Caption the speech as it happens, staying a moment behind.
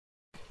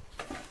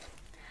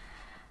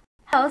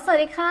สวัส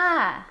ดีค่ะ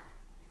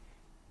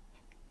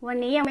วัน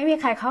นี้ยังไม่มี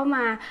ใครเข้าม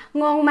า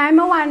งงไหมเ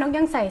มื่อวานนก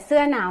ยังใส่เสื้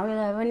อหนาวอยู่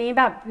เลยวันนี้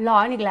แบบร้อ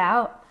นอีกแล้ว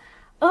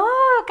อ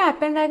ากาศ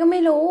เป็นไรก็ไ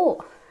ม่รู้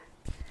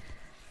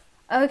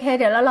โอเค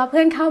เดี๋ยวเรารอเ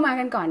พื่อนเข้ามา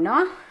กันก่อนเนา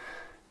ะ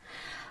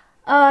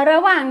ระ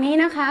หว่างนี้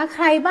นะคะใค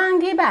รบ้าง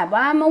ที่แบบ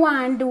ว่าเมื่อวา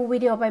นดูวิ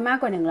ดีโอไปมาก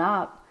กว่า1 รอ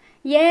บ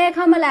เย่เ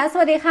ข้ามาแล้วส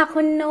วัสดีค่ะ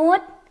คุณนุ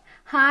ช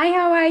Hi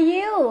how are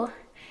you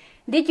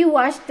Did you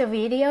watch the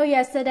video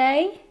yesterday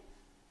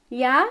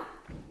Yeah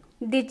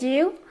Did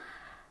you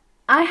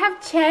I have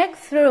checked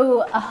through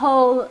a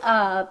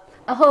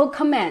whole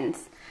comments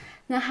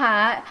นะคะ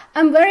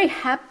I'm very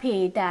happy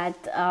that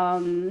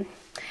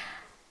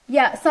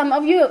yeah some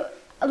of you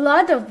a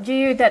lot of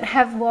you that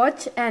have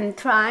watched and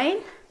tried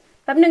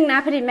แป๊บนึงนะ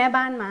พอดีแม่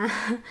บ้านมา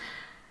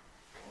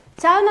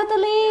เจ้านาตา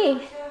ลี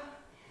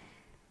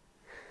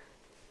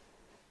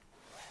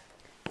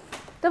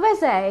Dove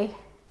sei?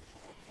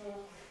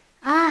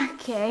 Ah,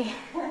 ok.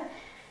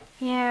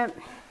 Yeah.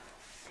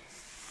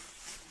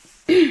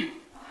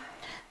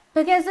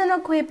 Perché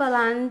sono qui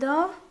parlando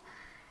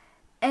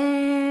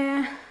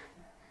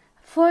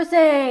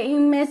forse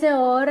in mezze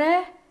ore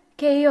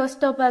che io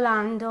sto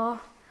parlando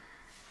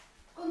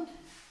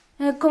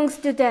con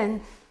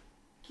student.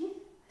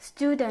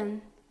 Student.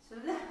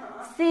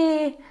 Sì,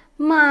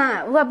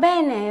 ma va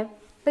bene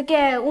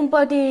perché un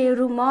po' di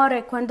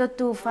rumore quando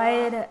tu fai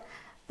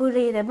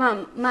pulire,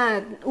 ma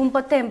un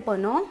po' tempo,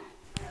 no?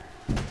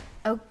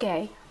 Ok.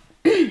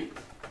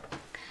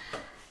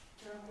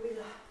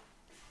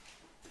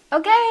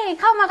 Ok,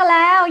 เข้ามากันแ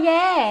ล้วเ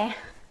ย่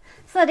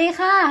สวัสดี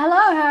ค่ะ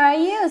Hello, how are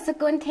you ส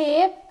กุลทิ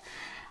พย์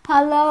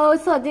Hello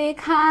สวัสดี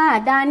ค่ะ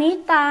ดานิ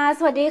ตาส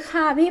วัสดีค่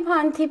ะพี่พ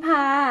รทิพ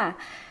า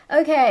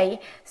Okay,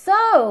 so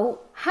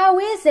how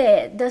is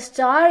it the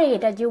story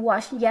that you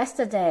watched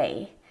yesterday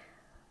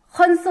ค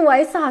นสวย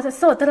สาวจะ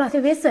โสดตลอด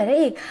ชีวิตสวยได้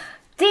อีก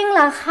จริงเหร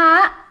อคะ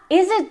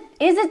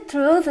Is it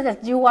true that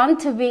you want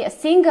to be a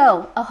single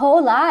a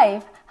whole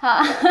life?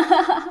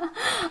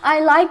 I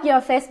like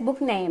your Facebook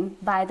name,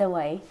 by the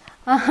way.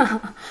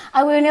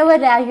 I will never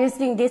dare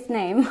using this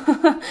name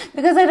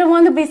because I don't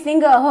want to be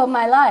single all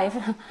my life.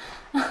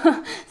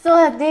 ส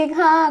วัสดี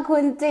ค่ะคุ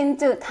ณจิน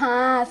จุธา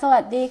สวั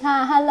สดีค่ะ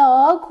ฮัลโหล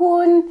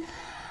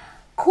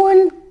คุณ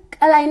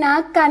อะไรนะ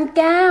การแ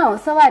ก้ว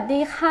สวัส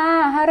ดีค่ะ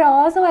ฮัลโหล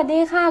สวัสดี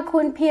ค่ะคุ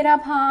ณพีร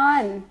พ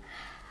ร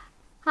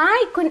Hi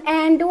คุณแอ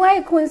นด้วย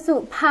คุณสุ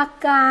ภา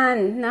การ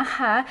นะค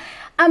ะ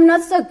I'm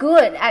not so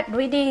good at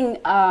reading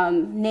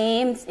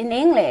names in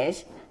English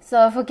so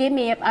forgive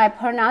me if I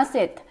pronounce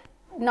it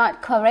not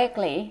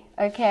correctly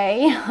okay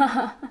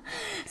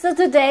so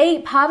today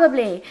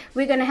probably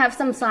we're gonna have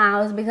some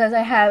sounds because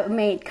I have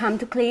maid come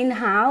to clean the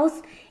house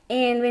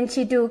and when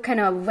she do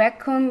kind of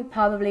vacuum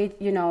probably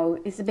you know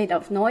it's a bit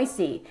of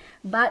noisy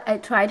but I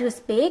try to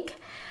speak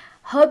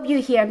hope you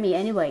hear me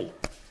anyway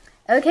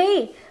okay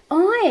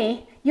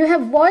You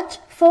have watched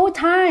 4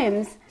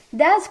 times.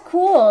 That's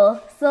cool.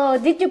 So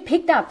did you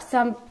pick up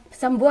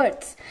some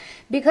words?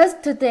 Because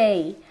today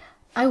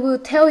I will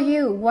tell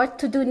you what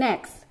to do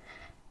next.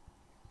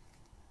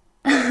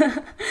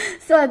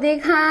 สวัสดี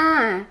ค่ะ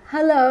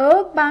Hello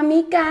ปา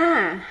มิกา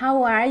How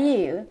are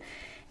you?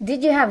 Did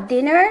you have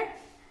dinner?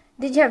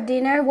 Did you have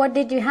dinner? What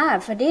did you have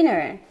for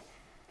dinner?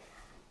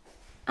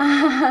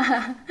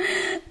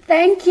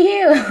 Thank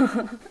you.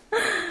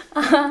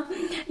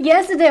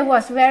 Yesterday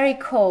was very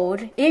cold.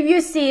 If you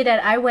see that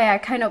I wear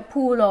kind of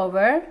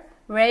pullover,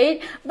 right?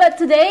 But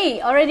today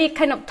already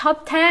kind of top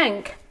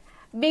tank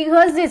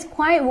because it's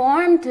quite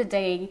warm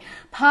today.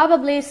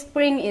 Probably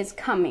spring is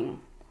coming.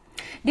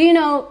 Do you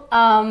know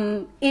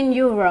in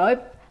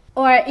Europe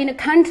or in a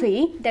country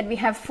that we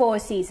have 4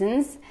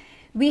 seasons,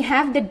 we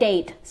have the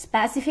date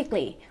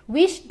specifically.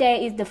 Which day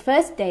is the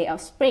first day of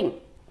spring?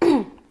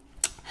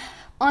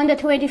 On the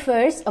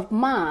 21st of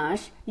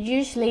March,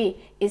 usually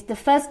is the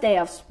first day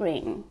of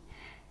spring.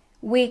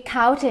 We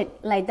count it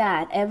like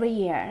that every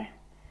year.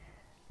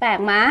 แปลก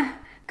มะ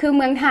คือเ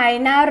มืองไทย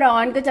หน้าร้อ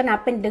นก็จะนับ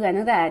เป็นเดือน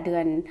ตั้งแต่เดื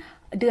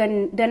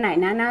อนไหน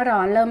นะหน้าร้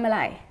อนเริ่มเมื่อไห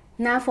ร่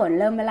หน้าฝน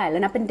เริ่มเมื่อไหร่แล้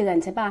วนับเป็นเดือน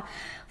ใช่ปะ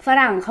ฝ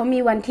รั่งเขามี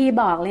วันที่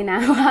บอกเลยนะ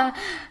ว่า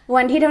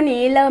วันที่เท่า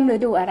นี้เริ่มฤ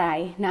ดูอะไร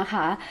นะค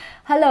ะ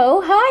Hello,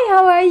 hi,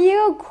 how are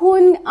you คุ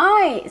ณอ้อ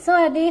ยส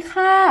วัสดี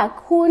ค่ะ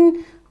คุณ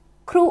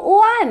ครู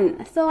อ้วน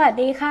สวัส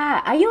ดีค่ะ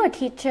Are you a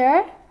teacher?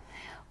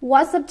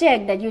 What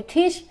subject that you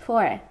teach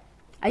for?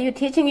 Are you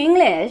teaching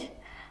English?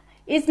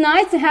 It's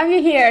nice to have you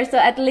here so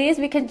at least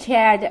we can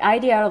share the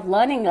idea of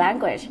learning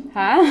language,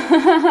 huh?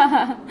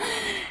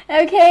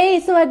 Okay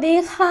สวัสดี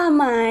ค่ะไ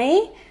หม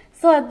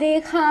สวัสดี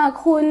ค่ะ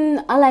คุณ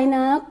อะไรน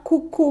ะ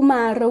คุม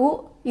ารุ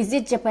Is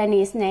it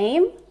Japanese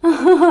name?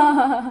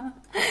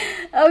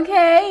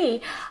 Okay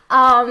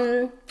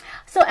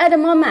so at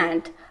the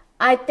moment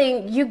I think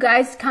you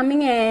guys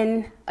coming in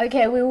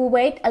okay we will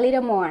wait a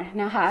little more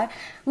นะคะ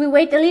we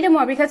wait a little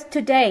more because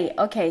today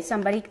okay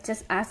somebody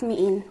just asked me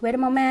in wait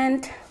a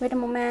moment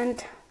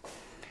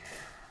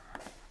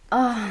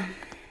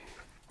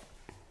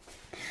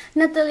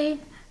Natalie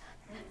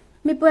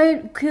mi puoi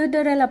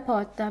chiudere la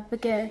porta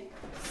perché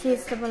si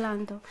sta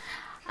parlando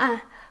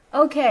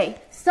ok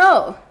so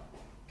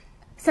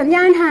สัญญ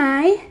าณหา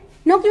ย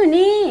นกอยู่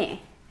นี่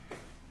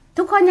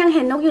ทุกคนยังเ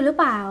ห็นนกอยู่หรือ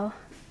เปล่า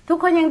ทุก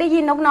คนยังได้ยิ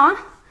นนกเนาะ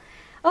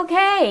โอเค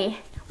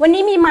วัน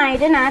นี้มีไมค์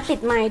ด้วยนะติด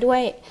ไมค์ด้ว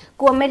ย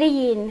กลัวไม่ได้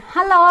ยิน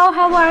Hello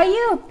how are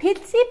you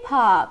Pitsy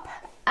Pop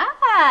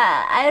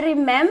I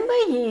remember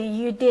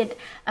you did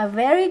a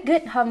very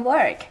good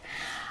homework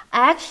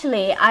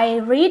actually I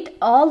read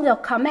all your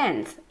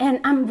comments and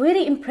I'm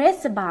really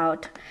impressed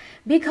about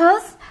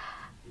because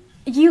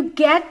you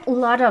get a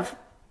lot of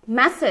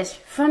message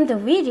from the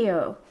video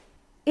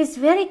it's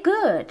very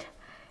good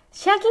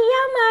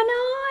Shakiyama,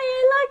 no, I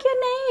like your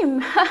name.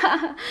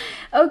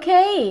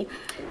 Okay,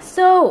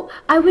 so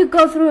I will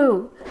go through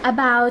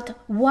about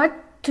what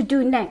to do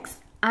next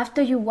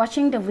after you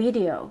watching the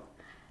video.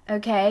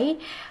 Okay,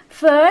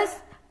 first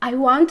I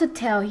want to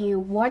tell you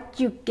what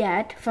you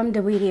get from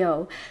the video.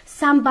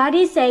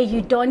 Somebody say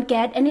you don't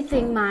get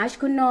anything much,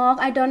 Kunok.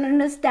 I don't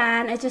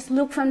understand. I just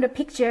look from the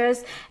pictures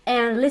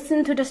and listen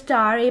to the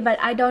story, but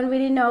I don't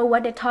really know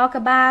what they talk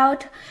about.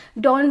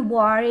 Don't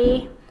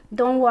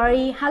worry.Don't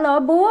worry. Hello,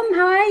 Boom.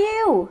 How are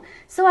you?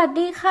 สวัส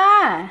ดีค่ะ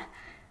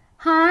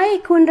Hi,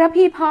 คุณร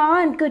พีพ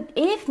ร Good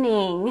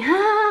evening.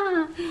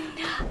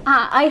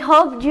 I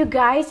hope you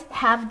guys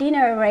have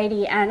dinner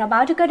ready and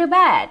about to go to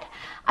bed.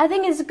 I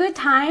think it's a good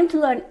time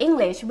to learn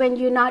English when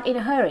you're not in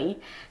a hurry.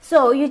 So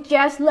you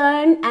just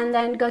learn and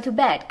then go to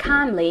bed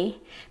calmly.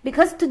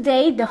 Because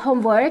today the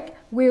homework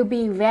will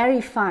be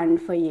very fun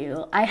for you.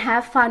 I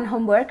have fun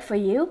homework for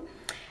you.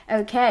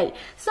 Okay.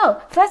 So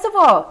first of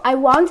all, I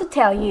want to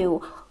tell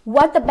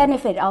you.What the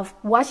benefit of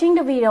watching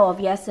the video of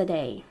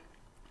yesterday?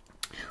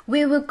 We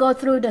will go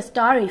through the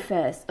story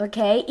first,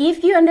 okay? If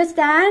you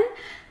understand,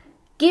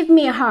 give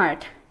me a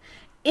heart.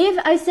 If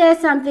I say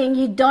something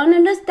you don't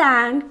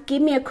understand,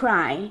 give me a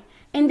cry.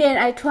 And then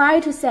I try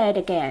to say it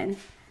again.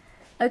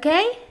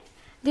 Okay?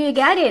 Do you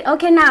get it?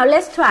 Okay, now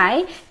let's try.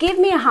 Give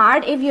me a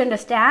heart if you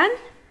understand.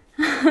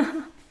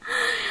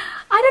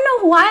 I don't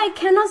know why I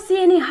cannot see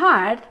any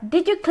heart.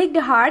 Did you click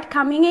the heart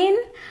coming in?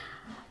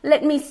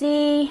 Let me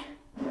see.Yes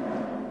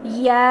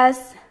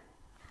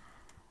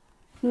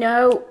No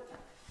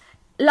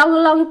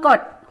ลองกด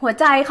หัว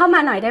ใจเข้ามา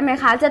หน่อยได้ไหม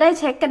คะจะได้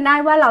เช็คกันได้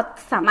ว่าเรา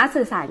สามารถ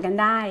สื่อสารกัน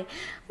ได้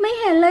ไม่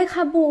เห็นเลย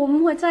ค่ะบุ๋ม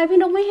หัวใจพี่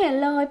นกไม่เห็น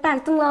เลยแปลก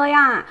จังเลย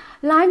อ่ะ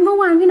ไลฟ์เมื่อ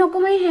วานพี่นกก็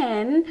ไม่เห็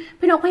น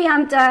พี่นกพยายาม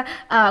จะ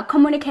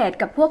communicate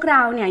กับพวกเร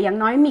าเนี่ยอย่าง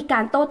น้อยมีกา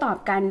รโต้ตอบ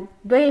กัน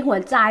ด้วยหัว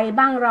ใจ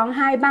บ้างร้องไ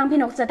ห้บ้างพี่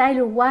นกจะได้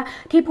รู้ว่า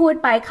ที่พูด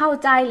ไปเข้า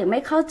ใจหรือไม่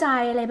เข้าใจ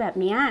อะไรแบบ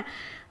นี้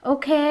โอ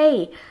เค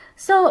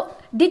So,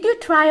 did you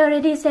try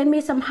already send me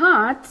some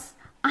hearts?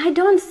 I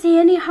don't see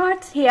any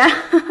hearts here.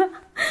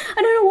 I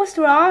don't know what's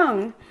wrong.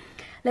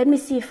 Let me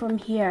see from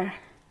here.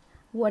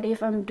 What if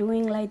I'm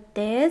doing like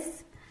this?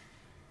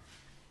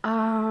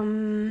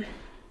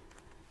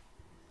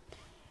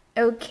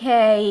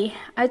 Okay.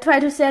 I try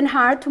to send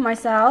heart to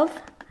myself.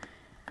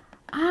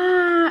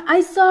 I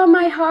saw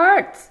my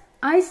hearts.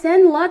 I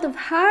sent a lot of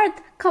heart.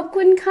 ขอบ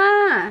คุณค่ะ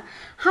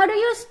How do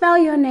you spell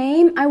your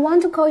name? I want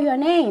to call your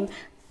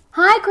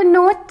name.Hi คุณ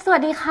นุชสวั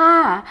สดีค่ะ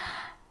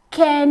เค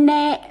เน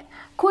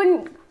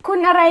คุณ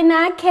อะไรน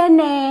ะเค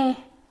เน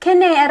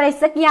อะไร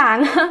สักอย่าง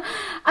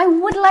I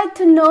would like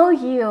to know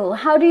you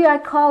how do I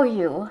call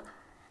you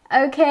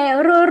Okay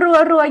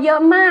รัวเยอ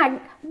ะมาก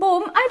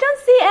Boom I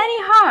don't see any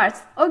hearts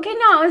Okay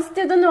now I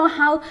still don't know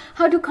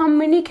how to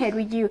communicate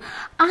with you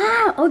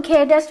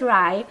Okay that's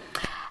right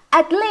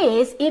At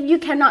least if you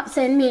cannot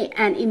send me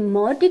an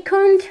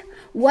emoticon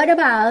what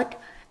about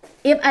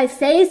If I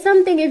say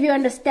something, if you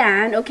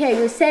understand, okay,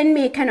 you send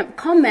me kind of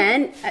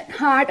comment,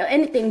 heart or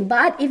anything.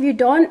 But if you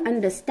don't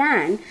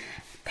understand,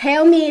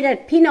 tell me that,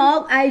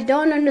 Pinok, I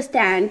don't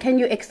understand. Can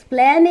you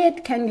explain it?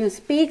 Can you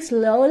speak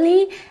slowly?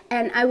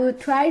 And I will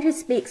try to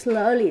speak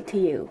slowly to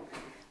you.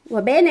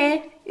 Va bene?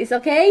 It's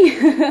okay?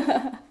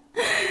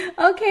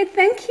 Okay,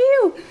 thank you.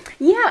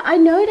 Yeah, I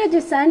know that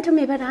you sent to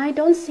me, but I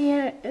don't see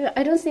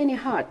any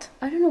heart.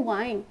 I don't know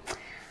why.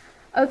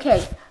 Okay,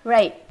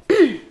 right.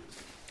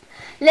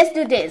 Let's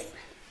do this.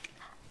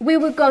 We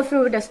will go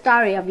through the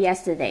story of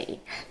yesterday.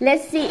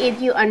 Let's see if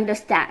you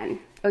understand,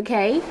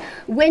 okay?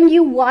 When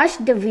you watch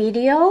the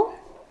video,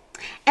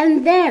 and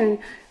then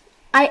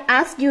I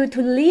ask you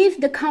to leave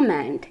the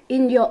comment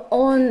in your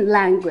own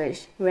language,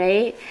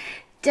 right?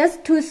 Just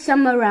to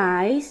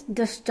summarize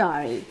the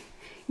story.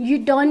 You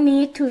don't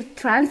need to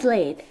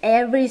translate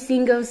every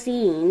single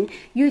scene.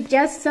 You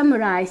just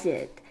summarize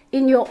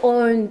it.in your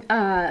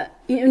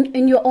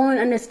own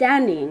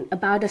understanding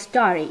about the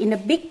story in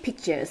the big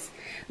pictures,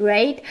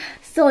 right?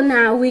 So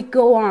now we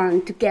go on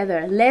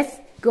together. Let's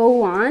go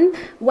on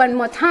one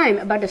more time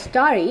about the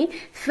story.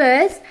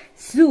 First,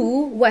 Sue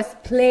was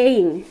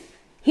playing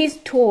his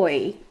toy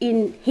in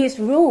his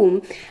room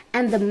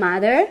and the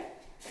mother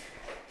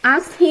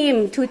asked him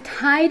to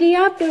tidy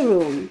up the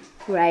room,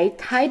 right?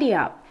 Tidy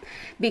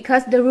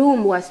up.Because the room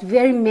was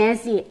very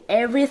messy,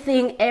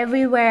 everything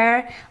everywhere,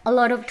 a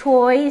lot of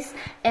toys,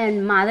 and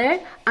mother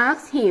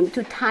asked him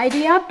to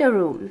tidy up the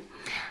room.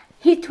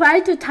 He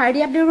tried to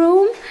tidy up the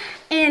room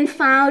and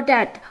found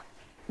that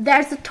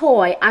there's a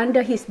toy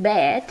under his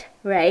bed,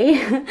 right?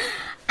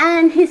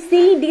 and he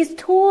see this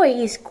toy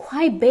is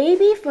quite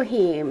baby for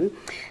him,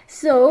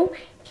 so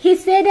he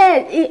said that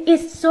it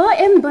is so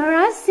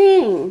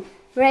embarrassing,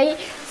 right?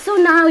 So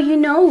now you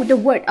know the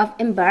word of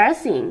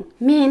embarrassing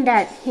mean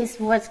that he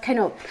was kind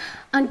of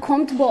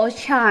uncomfortable or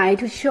shy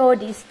to show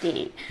this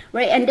thing,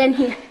 right? And then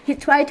he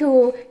tried to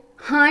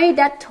hide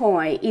that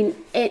toy in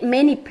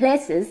many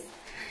places.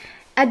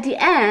 At the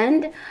end,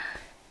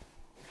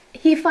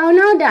 he found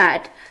out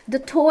that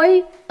the toy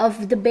of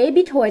the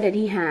baby toy that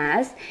he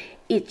has,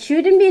 it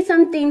shouldn't be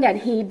something that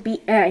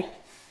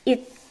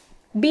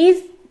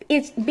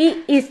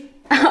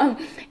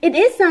it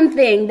is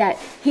something that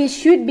he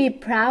should be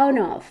proud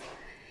of.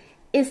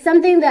 It's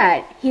something that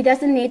he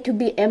doesn't need to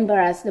be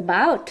embarrassed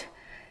about,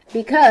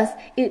 because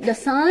the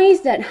signs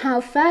that how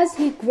fast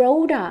he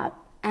growed up,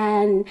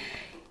 and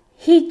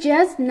he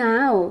just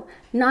now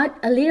not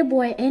a little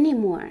boy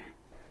anymore,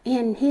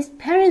 and his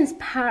parents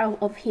proud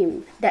of him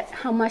that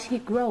how much he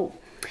grow.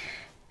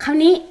 คราว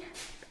นี้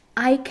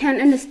I can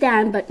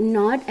understand but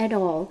not at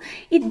all.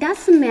 It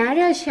doesn't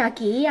matter,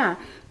 Shakia,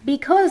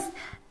 because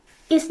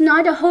it's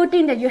not the whole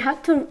thing that you have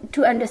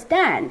to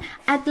understand.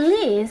 At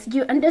least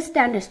you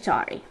understand the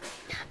story.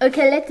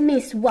 Okay, let me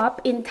swap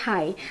in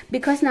Thai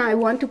because now I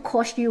want to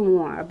coach you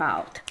more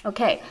about.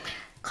 Okay,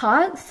 ขอ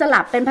ส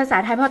ลับเป็นภาษา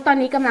ไทยเพราะตอน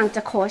นี้กำลังจ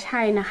ะโค้ชใ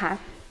ห้นะคะ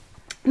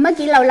เมื่อ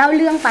กี้เราเล่า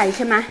เรื่องไปใ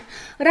ช่ไหม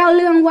เล่าเ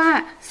รื่องว่า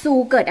ซู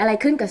เกิดอะไร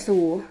ขึ้นกับซู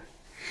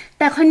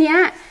แต่คนนี้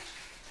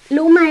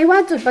รู้ไหมว่า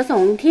จุดประส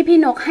งค์ที่พี่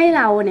นกให้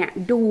เราเนี่ย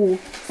ดู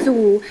ซู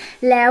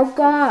แล้ว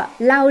ก็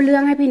เล่าเรื่อ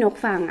งให้พี่นก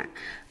ฟังอ่ะ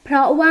เพร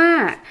าะว่า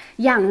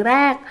อย่างแร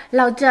กเ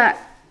ราจะ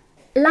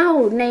เล่า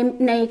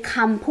ในค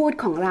ำพูด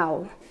ของเรา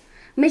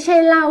ไม่ใช่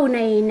เล่า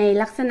ใน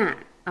ลักษณะ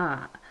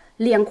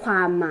เรียงคว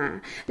ามมา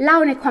เล่า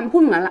ในความพู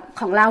ด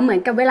ของเราเหมือ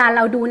นกับเวลาเร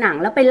าดูหนัง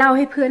แล้วไปเล่าใ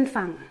ห้เพื่อน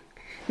ฟัง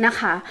นะ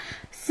คะ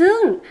ซึ่ง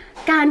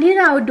การที่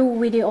เราดู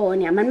วิดีโอ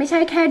เนี่ยมันไม่ใช่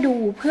แค่ดู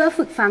เพื่อ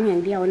ฝึกฟังอย่า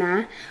งเดียวนะ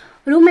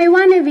รู้ไหมว่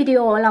าในวิดีโ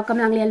อเราก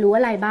ำลังเรียนรู้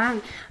อะไรบ้าง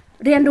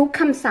เรียนรู้ค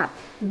ำศัพท์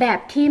แบบ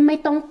ที่ไม่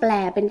ต้องแปล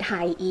เป็นไท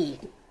ยอีก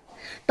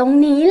ตรง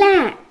นี้แหละ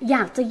อย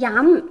ากจะย้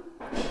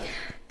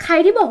ำใคร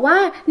ที่บอกว่า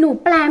หนู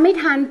แปลไม่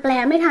ทัน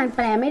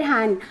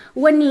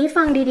วันนี้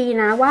ฟังดี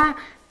ๆนะว่า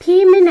พี่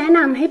ไม่แนะน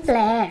ำให้แปล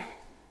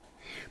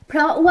เพร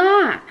าะว่า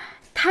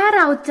ถ้าเ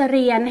ราจะเ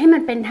รียนให้มั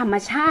นเป็นธรรม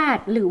ชา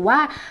ติหรือว่า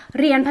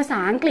เรียนภาษา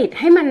อังกฤษ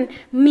ให้มัน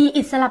มี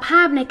อิสรภ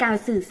าพในการ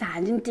สื่อสาร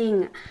จริง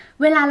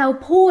ๆเวลาเรา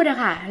พูดอะ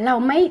ค่ะเรา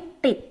ไม่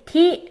ติด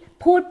ที่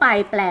พูดไป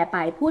แปลไป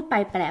พูดไป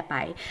แปลไป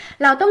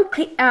เราต้อ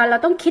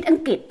งคิดอัง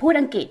กฤษพูด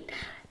อังกฤษ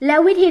แล้ว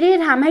วิธีที่จ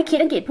ะทำให้คิด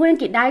อังกฤษพูดอัง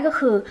กฤษได้ก็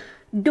คือ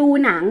ดู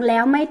หนังแล้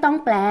วไม่ต้อง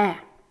แปล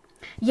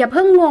อย่าเ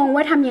พิ่งงง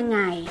ว่าทำยังไง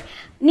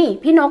นี่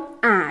พี่นก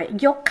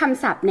ยกค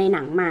ำศัพท์ในห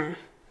นังมา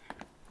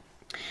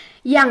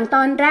อย่างต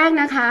อนแรก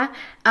นะคะ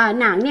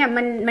หนังเนี่ย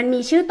มันมี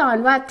ชื่อตอน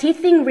ว่า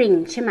teething ring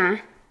ใช่ไหม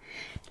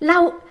เรา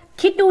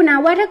คิดดูนะ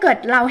ว่าถ้าเกิด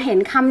เราเห็น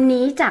คำ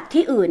นี้จาก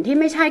ที่อื่นที่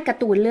ไม่ใช่กา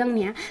ร์ตูนเรื่อง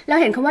นี้เรา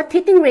เห็นคำว่า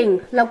teething ring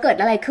เราเกิด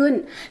อะไรขึ้น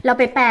เรา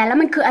ไปแปลแล้ว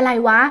มันคืออะไร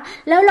วะ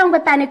แล้วลองไป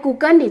แปลใน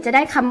Google ดิจะไ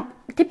ด้ค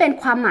ำที่เป็น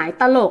ความหมาย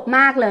ตลกม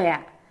ากเลยอ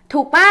ะ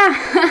ถูกป่ะ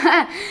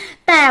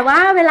แต่ว่า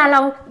เวลาเร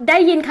าได้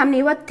ยินคำ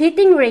นี้ว่า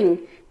teething ring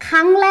ค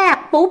รั้งแรก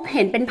ปุ๊บเ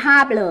ห็นเป็นภา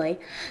พเลย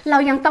เรา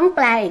ยังต้องแป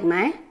ลอีกไหม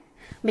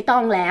ไม่ต้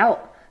องแล้ว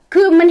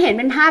คือมันเห็นเ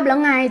ป็นภาพแล้ว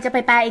ไงจะไป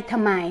แปลอีกท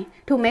ำไม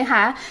ถูกไหมค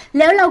ะแ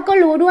ล้วเราก็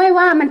รู้ด้วย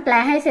ว่ามันแปล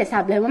ให้เสร็จสั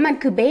บเลยว่ามัน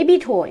คือ baby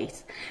toys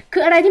คื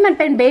ออะไรที่มัน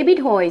เป็น baby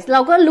toys เร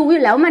าก็รู้อ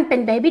ยู่แล้วมันเป็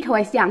น baby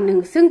toys อย่างหนึ่ง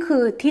ซึ่งคื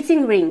อ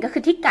teething ring ก็คื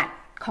อที่กัด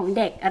ของ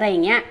เด็กอะไรอย่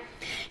างเงี้ย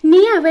เ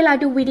นี่ยเวลา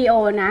ดูวิดีโอ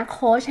นะโ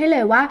ค้ชให้เล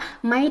ยว่า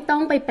ไม่ต้อ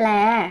งไปแปล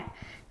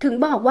ถึง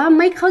บอกว่า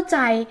ไม่เข้าใจ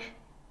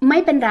ไม่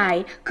เป็นไร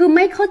คือไ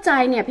ม่เข้าใจ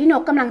เนี่ยพี่น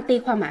กกำลังตี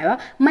ความหมายว่า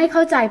ไม่เข้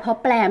าใจเพราะ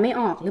แปลไม่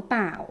ออกหรือเป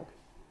ล่า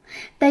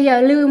แต่อย่า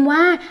ลืมว่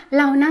า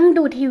เรานั่ง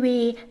ดูทีวี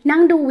นั่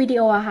งดูวิดีโ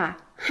ออะค่ะ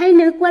ให้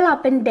นึกว่าเรา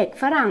เป็นเด็ก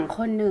ฝรั่งค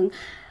นหนึ่ง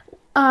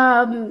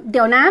เ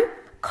ดี๋ยวนะ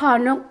ข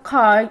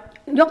อ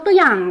ยกตัว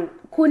อย่าง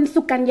คุณ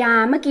สุกัญญา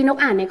เมื่อกี้นก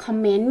อ่านในคอม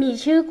เมนต์มี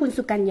ชื่อคุณ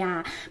สุกัญญา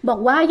บอก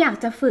ว่าอยาก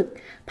จะฝึก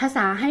ภาษ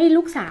าให้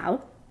ลูกสาว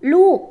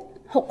ลูก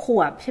6 ข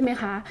วบใช่ไหม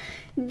คะ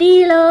ดี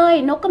เลย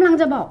นกกำลัง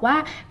จะบอกว่า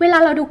เวลา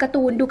เราดูการ์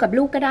ตูนดูกับ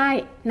ลูกก็ได้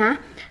นะ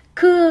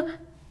คือ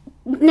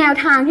แนว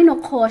ทางที่นก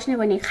โค้ชใน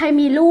วันนี้ใคร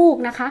มีลูก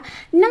นะคะ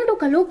นั่งดู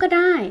กับลูกก็ไ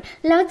ด้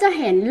แล้วจะ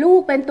เห็นลูก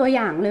เป็นตัวอ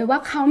ย่างเลยว่า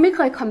เขาไม่เค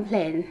ยคอมเพล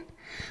น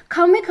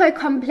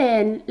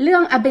เรื่อ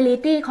ง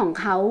ability ของ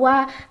เขาว่า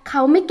เข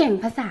าไม่เก่ง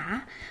ภาษา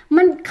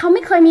เขาไ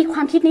ม่เคยมีคว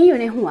ามคิดนี้อยู่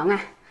ในหัวไง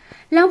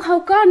แล้วเขา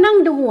ก็นั่ง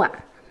ดูอะ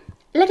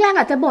แรกๆ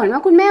อาจจะบ่นว่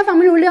าคุณแม่ฟัง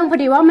ไม่รู้เรื่องพอ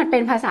ดีว่ามันเป็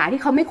นภาษา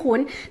ที่เขาไม่คุ้น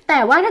แต่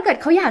ว่าถ้าเกิด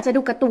เขาอยากจะ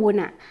ดูการ์ตูน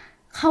อะ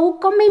เขา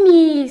ก็ไม่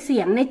มีเสี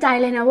ยงในใจ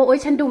เลยนะว่าโอ๊ย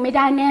ฉันดูไม่ไ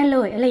ด้แน่เล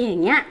ยอะไรอย่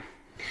างเงี้ย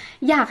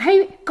อยากให้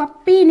ก๊อป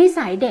ปี้นิ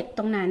สัยเด็กต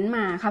รงนั้นม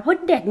าค่ะเพราะ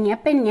เด็กเนี้ย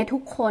เป็นอย่างเงี้ยทุ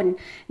กคน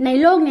ใน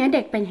โลกเนี้ยเ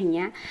ด็กเป็นอย่างเ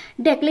งี้ย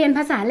เด็กเรียนภ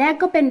าษาแรก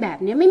ก็เป็นแบบ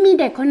นี้ไม่มี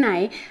เด็กคนไหน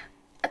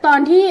ตอน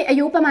ที่อา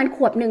ยุประมาณ1 ข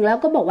วบแล้ว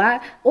ก็บอกว่า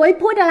โอ๊ย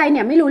พูดอะไรเ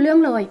นี่ยไม่รู้เรื่อง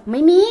เลยไ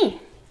ม่มี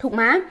ถูกไ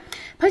หม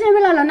เพราะฉะนั้นเ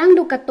วลาเรานั่ง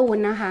ดูการ์ตูน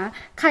นะคะ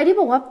ใครที่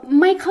บอกว่า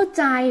ไม่เข้าใ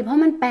จเพรา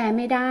ะมันแปลไ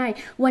ม่ได้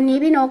วันนี้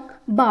พี่นก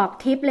บอก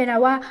ทิปเลยนะ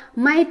ว่า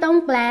ไม่ต้อง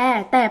แปล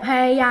แต่พ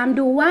ยายาม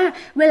ดูว่า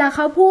เวลาเข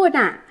าพูด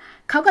อ่ะ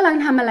เขากำลัง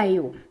ทำอะไรอ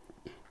ยู่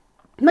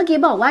เมื่อกี้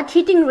บอกว่า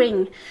cheating ring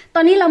ต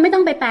อนนี้เราไม่ต้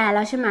องไปแปลแ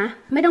ล้วใช่ไหม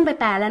ไม่ต้องไป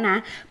แปลแล้วนะ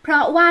เพรา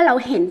ะว่าเรา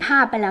เห็นภา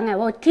พไปแล้วไง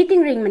ว่า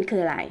cheating ring มันคื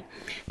ออะไร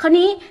คราว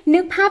นี้นึ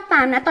กภาพต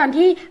ามนะตอน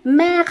ที่แ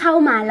ม่เข้า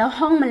มาแล้ว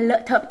ห้องมันเลอ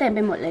ะเทอะเต็มไป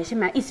หมดเลยใช่ไ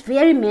หม it's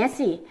very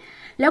messy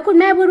แล้วคุณ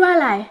แม่พูดว่าอ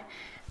ะไร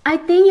I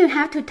think you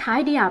have to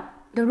tidy up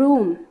the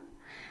room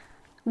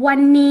วัน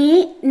นี้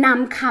น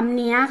ำค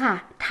ำนี้ค่ะ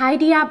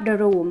tidy up the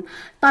room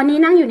ตอนนี้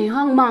นั่งอยู่ใน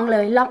ห้องมองเล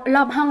ยร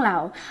อบห้องเร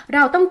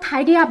าต้อง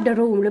tidy up the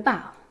room หรือเปล่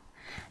า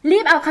รี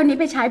บเอาคำนี้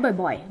ไปใช้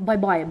บ่อย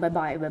ๆบ่อยๆ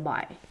บ่อยๆบ่อ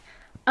ย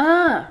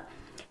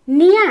ๆ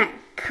เนี่ย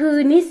คือ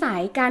นิสั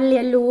ยการเรี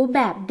ยนรู้แ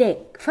บบเด็ก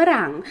ฝ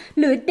รั่ง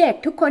หรือเด็ก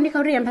ทุกคนที่เข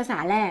าเรียนภาษา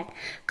แรก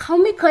เขา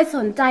ไม่เคยส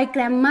นใจแก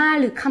รมมา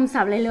หรือคำ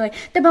ศัพท์อะไรเลย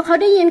แต่พอเขา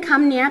ได้ยินค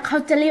ำนี้เขา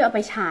จะรีบเอาไป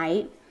ใช้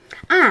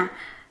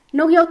น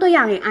กยกตัวอ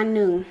ย่างอีกอันห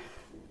นึ่ง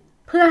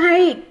เพื่อให้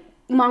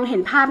มองเห็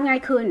นภาพง่าย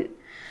ขึ้น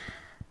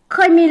เค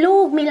ยมีลู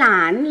กมีหล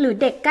านหรือ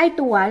เด็กใกล้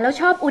ตัวแล้ว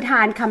ชอบอุท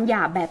านคำหย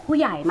าบแบบผู้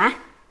ใหญ่ไหม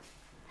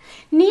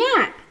เนี่ย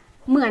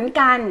เหมือน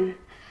กัน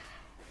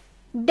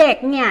เด็ก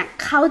เนี่ย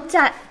เขาจ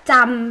ะจ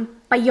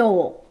ำประโย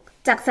ค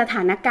จากสถ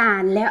านการ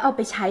ณ์แล้วเอาไ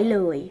ปใช้เล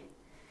ย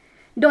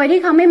โดยที่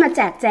เขาไม่มาแ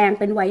จกแจง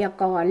เป็นไวยา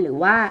กรณ์หรือ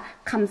ว่า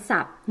คำ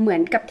ศัพท์เหมือ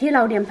นกับที่เร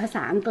าเรียนภาษ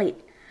าอังกฤษ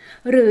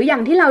หรืออย่า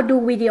งที่เราดู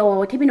วิดีโอ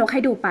ที่พี่นกใ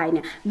ห้ดูไปเ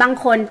นี่ยบาง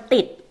คน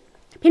ติด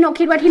พี่นก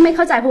คิดว่าที่ไม่เ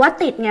ข้าใจเพราะว่า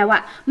ติดไงว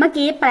ะเมื่อ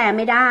กี้แปลไ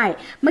ม่ได้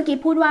เมื่อกี้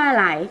พูดว่าอะ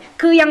ไร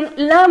คือยัง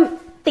เริ่ม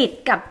ติด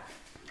กับ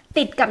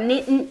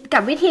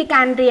วิธีก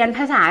ารเรียนภ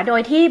าษาโด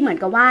ยที่เหมือน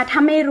กับว่าถ้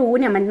าไม่รู้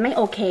เนี่ยมันไม่โ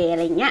อเคอะ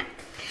ไรเงี้ย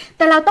แ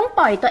ต่เราต้องป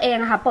ล่อยตัวเอง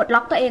ค่ะปลดล็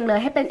อกตัวเองเลย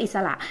ให้เป็นอิส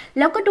ระแ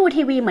ล้วก็ดู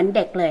ทีวีเหมือนเ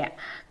ด็กเลยอ่ะ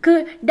คือ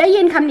ได้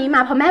ยินคำนี้ม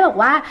าพอแม่บอก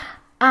ว่า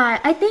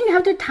I think you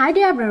have to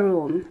tidy up the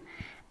room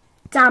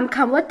จำค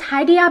ำว่า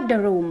tidy up the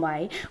room ไว้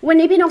วัน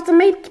นี้พี่นกจะ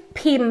ไม่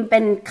พิมพ์เป็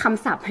นค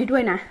ำศัพท์ให้ด้ว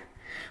ยนะ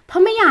เพรา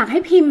ะไม่อยากให้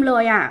พิมพ์เล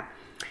ยอ่ะ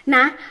น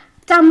ะ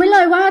จำไว้เล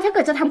ยว่าถ้าเ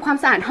กิดจะทำความ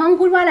สะอาดห้อง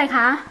พูดว่าอะไรค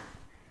ะ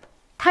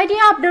tidy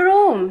up the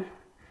room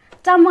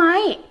จำไว้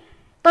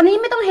ตอนนี้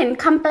ไม่ต้องเห็น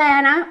คำแปล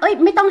นะ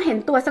ไม่ต้องเห็น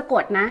ตัวสะก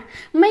ดนะ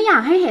ไม่อยา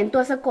กให้เห็นตั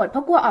วสะกดเพร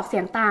าะกลัวออกเสี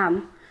ยงตาม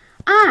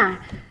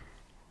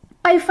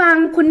ไปฟัง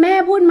คุณแม่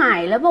พูดใหม่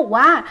แล้วบอก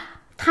ว่า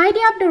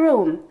tidy up the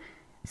room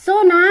so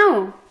now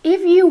if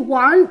you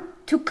want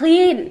to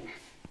clean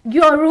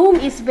your room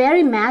is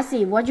very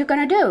messy what you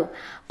gonna do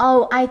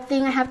I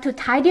think I have to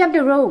tidy up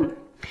the room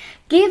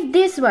keep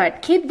this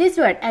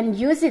word and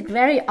use it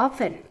very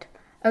often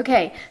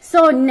okay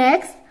so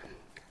next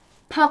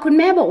พอคุณ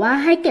แม่บอกว่า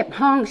ให้เก็บ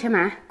ห้องใช่ไหม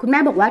คุณแม่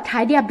บอกว่า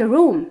tidy up the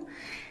room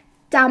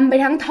จำไป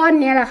ทั้งท่อน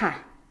นี้แหละค่ะ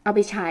เอาไป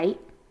ใช้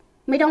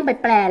ไม่ต้องไป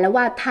แปลแล้ว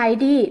ว่า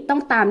tidy ต้อ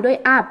งตามด้วย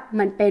up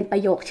มันเป็นปร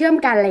ะโยคเชื่อม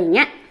กันอะไรอย่างเ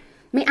งี้ย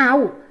ไม่เอา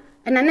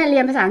อันนั้นเรี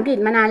ยนภาษาอังกฤษ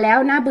มานานแล้ว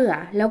น่าเบื่อ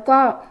แล้วก็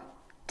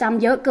จ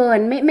ำเยอะเกิน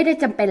ไม่ได้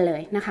จำเป็นเล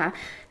ยนะคะ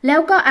แล้ว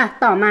ก็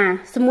ต่อมา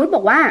สมมุติบ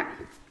อกว่า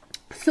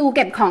ซูเ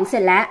ก็บของเสร็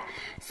จแ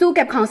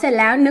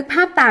ล้วนึกภ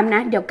าพตามน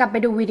ะเดี๋ยวกลับไป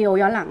ดูวิดีโอ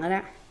ย้อนหลังแ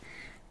ล้ว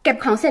เก็บ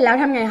ของเสร็จแล้ว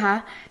ทำไงคะ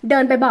เดิ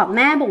นไปบอกแ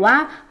ม่บอกว่า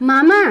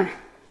Mama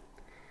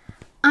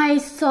I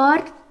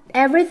sort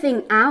everything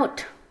out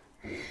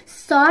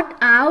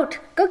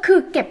ก็คือ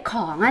เก็บข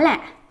องนั่นแหละ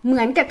เห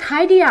มือนกับ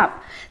tidy up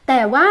แต่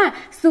ว่า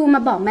ซูม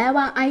าบอกแม่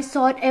ว่า I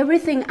sort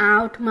everything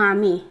out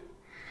Mommy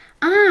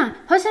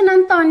เพราะฉะนั้น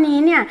ตอนนี้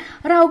เนี่ย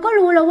เราก็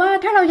รู้แล้วว่า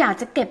ถ้าเราอยาก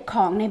จะเก็บข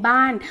องในบ้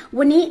าน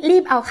วันนี้รี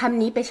บเอาค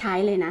ำนี้ไปใช้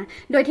เลยนะ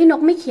โดยที่น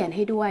กไม่เขียนใ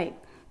ห้ด้วย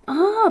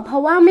เพรา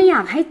ะว่าไม่อย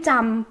ากให้จ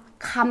ำ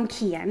คำเ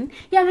ขียน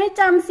อยากให้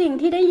จำสิ่ง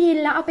ที่ได้ยิน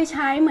แล้วเอาไปใ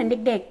ช้เหมือน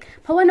เด็ก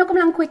ๆเพราะว่านกก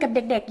ำลังคุยกับเ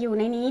ด็กๆอยู่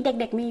ในนี้เ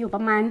ด็กๆมีอยู่ป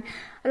ระมาณ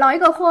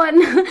100 กว่าคน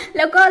แ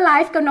ล้วก็ไล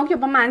ฟ์กับนกอ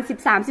ยู่ประมาณ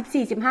13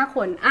 14 15 ค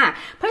น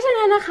เพราะฉะ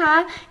นั้นนะคะ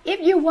if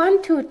you want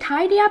to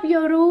tidy up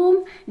your room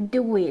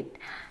do it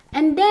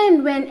and then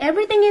when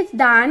everything is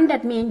done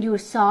that means you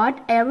sort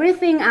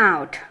everything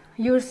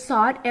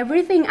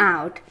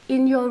out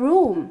in your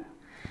room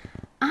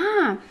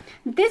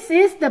this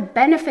is the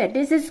benefit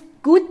this is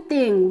good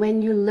thing when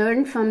you learn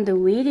from the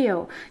video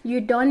you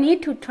don't need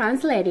to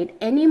translate it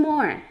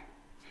anymore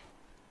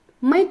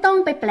ไม่ต้อง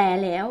ไปแปล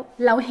แล้ว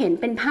เราเห็น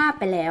เป็นภาพ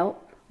ไปแล้ว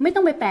ไม่ต้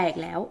องไปแปลอีก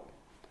แล้ว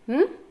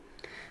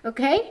โอเ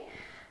ค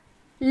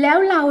แล้ว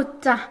เรา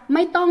จะไ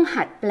ม่ต้อง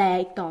หัดแปล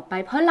อีกต่อไป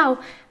เพราะเรา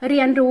เ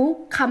รียนรู้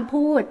คำ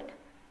พูด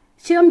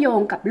เชื่อมโยง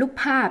กับรูป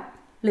ภาพ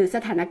หรือส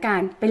ถานกา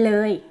รณ์ไปเล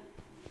ย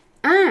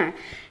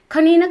คร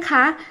าวนี้นะค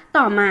ะ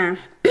ต่อมา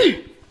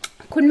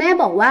คุณแม่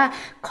บอกว่า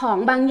ของ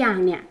บางอย่าง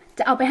เนี่ยจ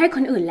ะเอาไปให้ค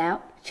นอื่นแล้ว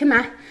ใช่ไหม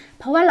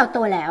เพราะว่าเราโต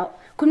แล้ว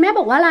คุณแม่บ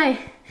อกว่าอะไร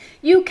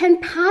you can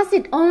pass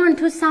it on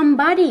to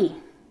somebody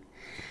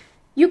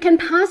you can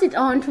pass it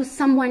on to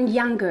someone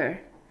younger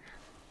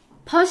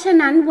เพราะฉะ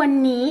นั้นวัน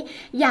นี้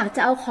อยากจ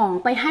ะเอาของ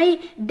ไปให้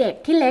เด็ก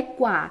ที่เล็ก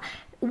กว่า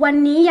วัน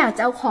นี้อยากจ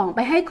ะเอาของไป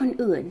ให้คน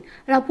อื่น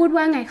เราพูด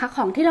ว่าไงคะข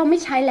องที่เราไม่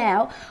ใช้แล้ว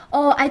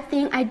I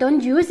think I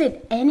don't use it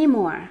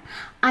anymore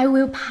I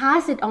will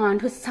pass it on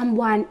to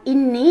someone in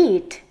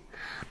need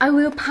I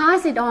will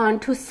pass it on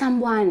to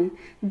someone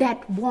that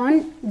want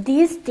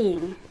this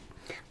thing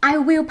I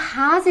will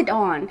pass it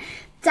on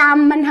จ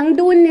ำมันทั้ง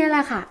ดุนเนี่ยแหล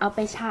ะค่ะเอาไป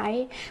ใช้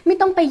ไม่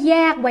ต้องไปแย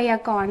กไวยา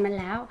กรณ์มัน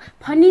แล้ว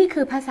เพราะนี่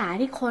คือภาษา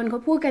ที่คนเขา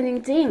พูดกันจ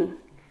ริง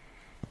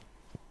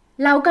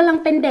ๆเรากำลัง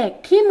เป็นเด็ก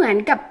ที่เหมือน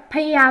กับพ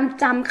ยายาม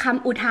จำค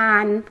ำอุทา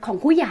นของ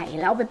ผู้ใหญ่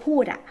แล้วเอาไปพู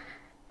ดอะ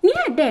เนี่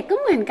ยเด็กก็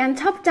เหมือนกัน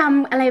ชอบจ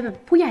ำอะไรแบบ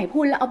ผู้ใหญ่พู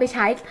ดแล้วเอาไปใ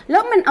ช้แล้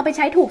วมันเอาไปใ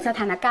ช้ถูกสถ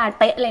านการณ์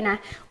เป๊ะเลยนะ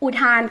อุ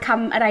ทานค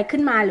ำอะไรขึ้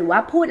นมาหรือว่า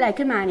พูดอะไร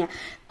ขึ้นมาเนี่ย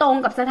ตรง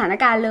กับสถาน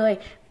การณ์เลย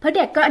เพราะเ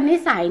ด็กก็นิ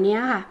สัยเนี้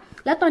ยค่ะ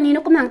แล้วตอนนี้น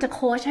กกำลังจะโ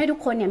ค้ชให้ทุ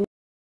กคนเนี่ย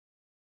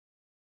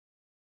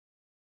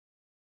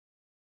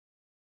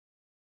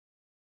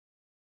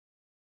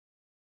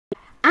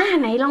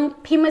ไหนลอง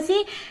พิมพ์มาสิ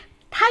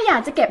ถ้าอยา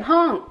กจะเก็บห้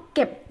องเ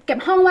ก็บ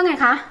ห้องว่าไง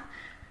คะ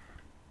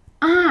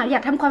อยา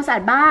กทำความสะอา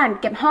ดบ้าน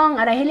เก็บห้อง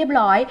อะไรให้เรียบ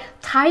ร้อย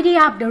tidy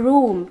up the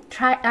room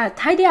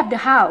tidy up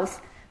the house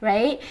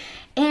right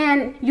and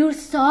you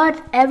sort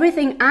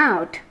everything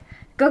out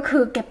ก็คื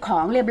อเก็บขอ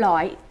งเรียบร้อ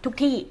ยทุก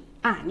ที่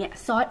เนี่ย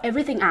sort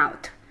everything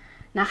out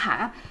นะคะ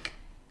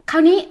ครา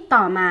วนี้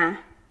ต่อมา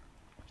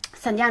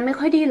สัญญาณไม่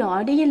ค่อยดีหรอ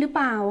ได้ยินหรือเป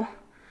ล่า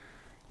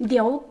เ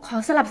ดี๋ยวขอ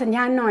สลับสัญญ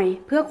าณหน่อย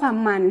เพื่อความ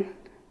มัน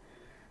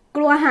ก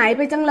ลัวหายไ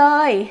ปจังเล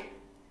ย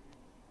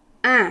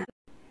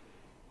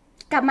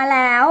กลับมาแ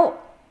ล้ว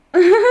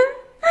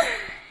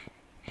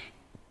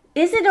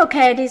Is it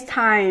okay this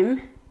time?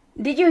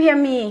 Did you hear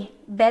me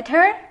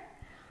better?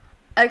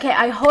 Okay,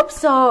 I hope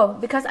so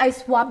because I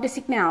swapped the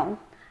signal.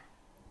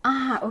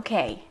 โอเค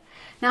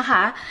นะค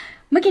ะ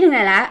เมื่อกี้ถึงไหน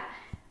แล้ว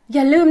อ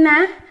ย่าลืมนะ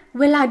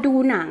เวลาดู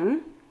หนัง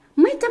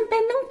ไม่จำเป็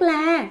นต้องแปล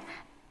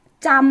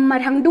จำมา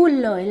ทั้งดุน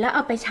เลยแล้วเอ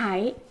าไปใช้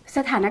ส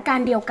ถานการ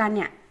ณ์เดียวกันเ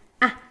นี่ย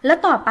แล้ว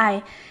ต่อไป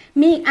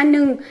มีอีกอัน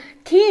นึง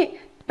ที่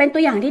เป็นตั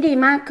วอย่างที่ดี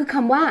มากคือค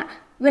ำว่า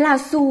เวลา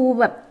ซู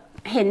แบบ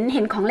เ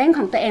ห็นของเล่นข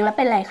องตัวเองแล้วเ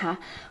ป็นไรคะ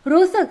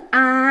รู้สึกอ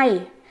าย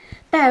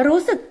แต่รู้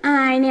สึกอ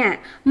ายเนี่ย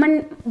มัน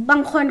บา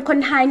งคน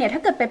ไทยเนี่ยถ้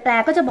าเกิดไปแปล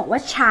ก็จะบอกว่า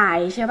ชาย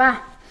ใช่ป่ะ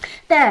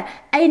แต่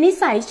ไอ้นิ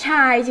สัยช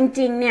ายจ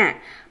ริงๆเนี่ย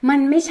มัน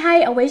ไม่ใช่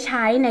เอาไว้ใ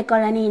ช้ในก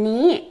รณี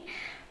นี้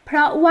เพร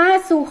าะว่า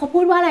ซูเขาพู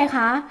ดว่าอะไรค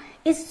ะ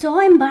It's so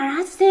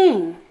embarrassing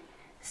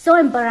so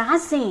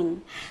embarrassing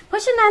เพรา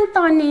ะฉะนั้นต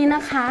อนนี้น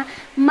ะคะ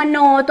มโน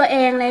ตัวเอ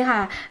งเลยค่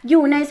ะอ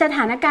ยู่ในสถ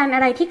านการณ์อะ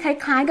ไรที่ค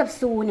ล้ายๆกับ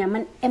ซูเนี่ยมั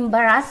น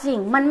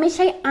embarrassing มันไม่ใ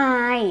ช่อ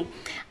า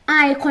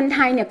ยคนไท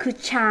ยเนี่ยคือ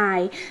ช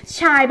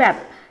ายแ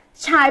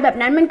บบ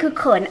นั้นมันคือ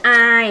เขินอ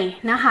าย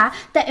นะคะ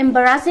แต่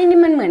embarrassing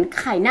นี่มันเหมือน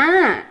ไข่หน้า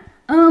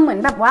เหมือน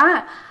แบบว่า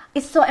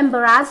it's so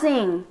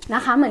embarrassing น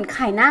ะคะเหมือนไ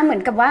ข่หน้าเหมือ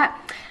นกับว่า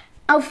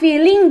เอา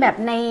feeling แบบ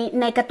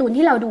ในการ์ตูน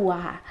ที่เราดูอ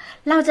ะค่ะ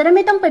เราจะได้ไ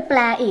ม่ต้องไปแปล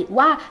อีก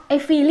ว่าไอ้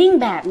feeling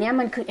แบบนี้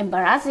มันคือ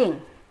embarrassing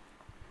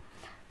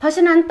เพราะฉ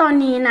ะนั้นตอน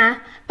นี้นะ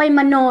ไปม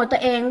โนตั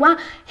วเองว่า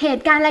เห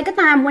ตุการณ์อะไรก็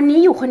ตามวันนี้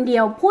อยู่คนเดี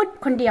ยวพูด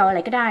คนเดียวอะไร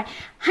ก็ได้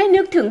ให้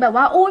นึกถึงแบบ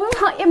ว่าโอ้ย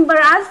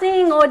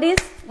embarrassing oh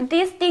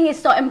this thing is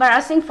so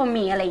embarrassing for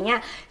me อะไรเงี้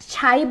ยใ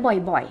ช้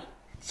บ่อ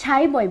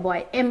ย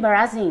ๆ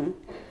embarrassing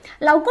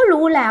เราก็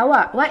รู้แล้วอ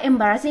ะว่า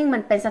embarrassing มั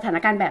นเป็นสถาน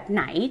การณ์แบบไ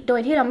หนโดย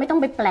ที่เราไม่ต้อง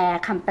ไปแปล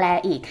คำแปล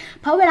อีก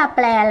เพราะเวลาแป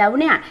ลแล้ว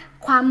เนี่ย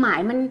ความหมาย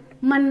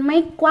มันไม่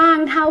กว้าง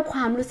เท่าคว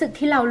ามรู้สึก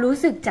ที่เรารู้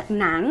สึกจาก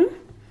หนัง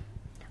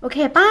โอเค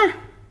ป่ะ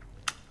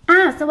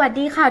สวัส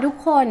ดีค่ะทุก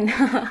คน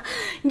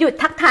หยุด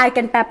ทักทาย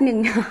กันแป๊บหนึ่ง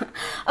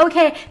โอเค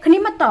คราว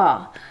นี้มาต่อ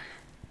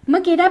เมื่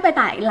อกี้ได้ไป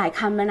หลาย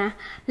คำแล้วนะ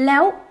แล้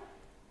ว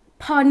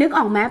พอนึกอ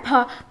อกไหม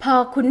พอ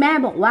คุณแม่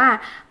บอกว่า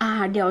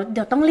เ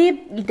ดี๋ยวต้อง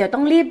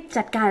รีบ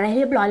จัดการอะไรให้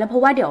เรียบร้อยแล้วเพรา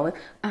ะว่าเดี๋ยว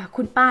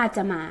คุณป้าจ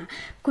ะมา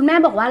คุณแม่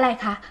บอกว่าอะไร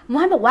คะแ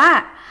ม่บอกว่า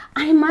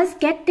I must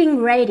getting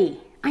ready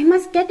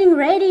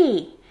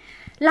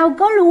เรา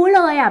ก็รู้เ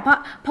ลย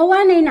เพราะว่า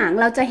ในหนัง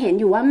เราจะเห็น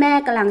อยู่ว่าแม่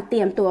กำลังเต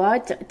รียมตัวว่า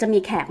จะมี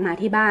แขกมา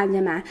ที่บ้านใ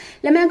ช่ไหม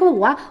แล้วแม่ก็บอ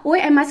กว่าอุ๊ย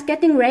I must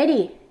getting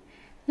ready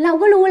เรา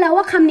ก็รู้แล้ว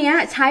ว่าคำนี้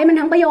ใช้มัน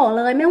ทั้งประโยค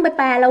เลยไม่ต้องไปแ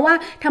ปลแล้วว่า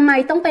ทำไม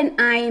ต้องเป็น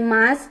I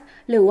must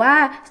หรือว่า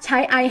ใช้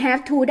I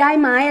have to ได้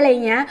ไหมอะไร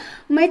เงี้ย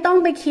ไม่ต้อง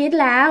ไปคิด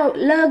แล้ว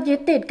เลิกยึด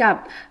ติดกับ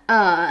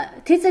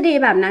ทฤษฎี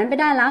แบบนั้นไป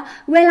ได้แล้ว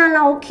เวลาเร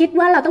าคิด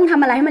ว่าเราต้องท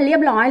ำอะไรให้มันเรีย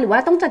บร้อยหรือว่า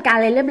ต้องจัดการ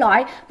อะไรเรียบร้อย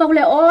บอกเล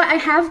ยI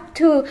have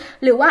to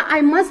หรือว่า I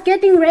must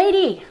getting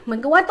ready เหมือน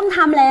กับว่าต้องท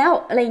ำแล้ว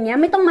อะไรเงี้ย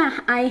ไม่ต้องมา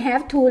I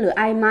have to หรือ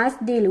I must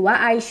ดีหรือว่า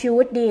I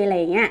should ดีอะไร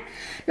เงี้ย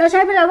เราใช้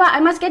ไปเลยว่า I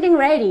must getting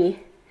ready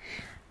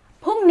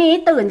พรุ่งนี้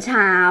ตื่นเ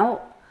ช้า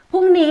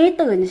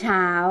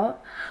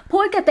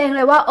พูดกับตัวเองเ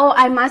ลยว่า oh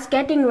I must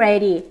getting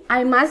ready I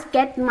must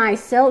get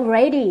myself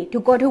ready to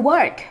go to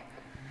work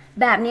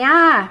แบบนี้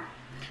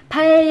พ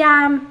ยายา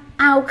ม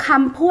เอาค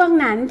ำพวก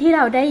นั้นที่เ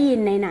ราได้ยิน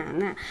ในหนัง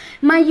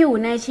มาอยู่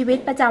ในชีวิต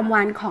ประจำ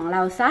วันของเร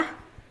าซะ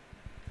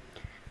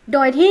โด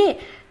ยที่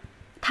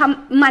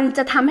มันจ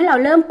ะทำให้เรา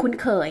เริ่มคุ้น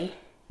เคย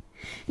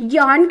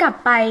ย้อนกลับ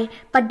ไป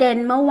ประเด็น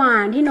เมื่อวา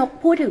นที่นก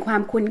พูดถึงควา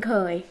มคุ้นเค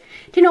ย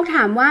ที่นกถ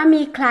ามว่า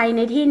มีใครใ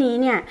นที่นี้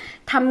เนี่ย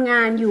ทำง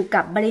านอยู่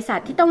กับบริษัท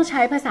ที่ต้องใ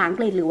ช้ภาษาอัง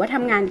กฤษหรือว่าท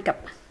ำงานกับ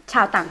ช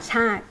าวต่างช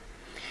าติ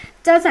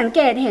จะสังเก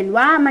ตเห็น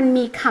ว่ามัน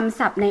มีคำ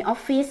ศัพท์ในออฟ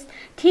ฟิศ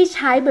ที่ใ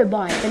ช้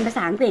บ่อยๆเป็นภาษ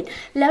าอังกฤษ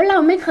แล้วเรา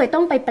ไม่เคยต้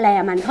องไปแปล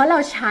มันเพราะเรา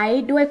ใช้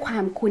ด้วยควา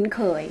มคุ้นเค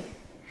ย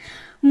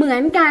เหมือ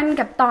นกัน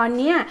กับตอน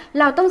เนี้ย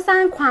เราต้องสร้า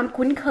งความ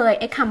คุ้นเคย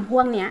ไอ้คำพ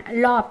วกเนี้ย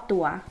รอบตั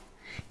ว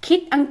คิด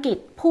อังกฤษ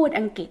พูด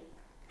อังกฤษ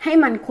ให้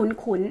มัน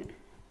คุ้น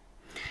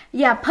ๆ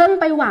อย่าเพิ่ง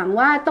ไปหวัง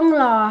ว่าต้อง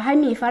รอให้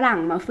มีฝรั่ง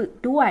มาฝึก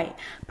ด้วย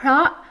เพรา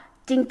ะ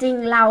จริง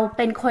ๆเราเ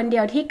ป็นคนเดี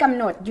ยวที่กำ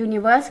หนด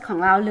universe ของ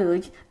เราหรือ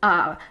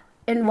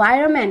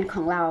environment ข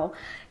องเรา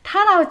ถ้า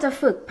เราจะ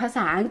ฝึกภาษ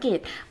าอังกฤษ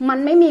มัน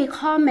ไม่มี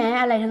ข้อแม้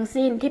อะไรทั้ง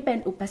สิ้นที่เป็น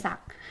อุปสร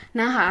รค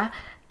นะคะ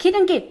คิด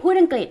อังกฤษพูด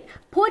อังกฤษ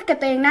พูดกับ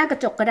ตัวเองหน้ากระ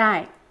จกก็ได้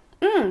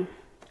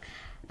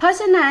เพราะ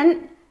ฉะนั้น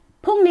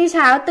พรุ่งนี้เ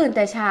ช้าตื่นแ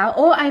ต่เช้า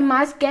Oh I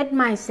must get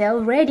myself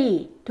ready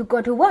to go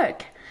to work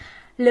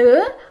หรือ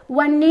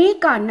วันนี้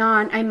ก่อนนอ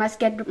น I must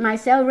get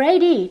myself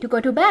ready to go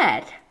to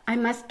bed I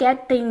must get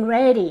things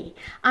ready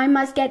I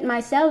must get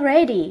myself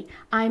ready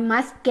I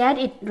must get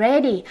it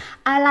ready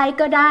อะไร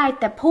ก็ได้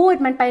แต่พูด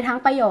มันไปทั้ง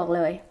ประโยคเ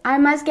ลย I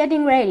must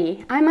getting ready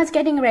I must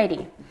getting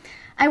ready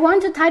I want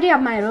to tidy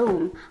up my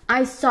room I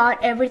sort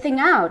everything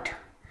out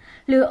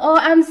หรือ Oh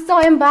I'm so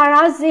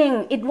embarrassing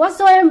it was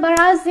so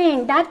embarrassing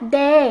that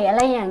day อะไ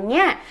รอย่างเ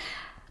งี้ย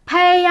พ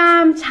ยายา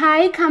มใช้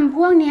คำพ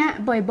วกนี้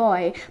บ่อ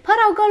ยๆเพราะ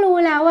เราก็รู้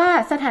แล้วว่า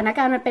สถานก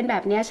ารณ์มันเป็นแบ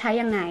บนี้ใช้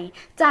ยังไง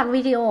จาก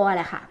วิดีโอแ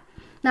หละค่ะ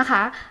นะค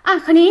ะ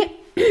คราวนี้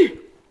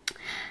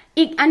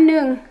อีกอันห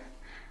นึ่ง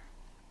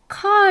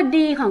ข้อ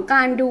ดีของก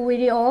ารดูวิ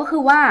ดีโอก็คื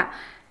อว่า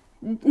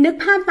นึก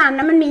ภาพตามน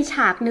ะมันมีฉ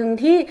ากหนึ่ง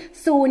ที่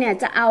ซูเนี่ย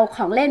จะเอาข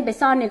องเล่นไป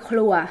ซ่อนในค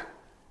รัว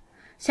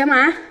ใช่ไหม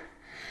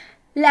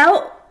แล้ว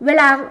เว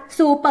ลา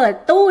ซูเปิด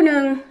ตู้ห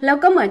นึ่งแล้ว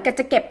ก็เหมือนกับ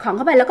จะเก็บของเ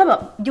ข้าไปแล้วก็แบ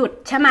บหยุด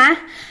ใช่ไหม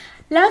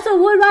แล้วซู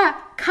พูดว่า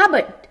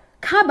cupboard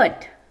cupboard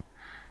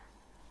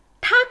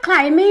ถ้าใคร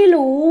ไม่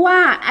รู้ว่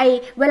า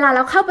เวลาเร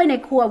าเข้าไปใน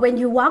ครัว when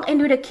you walk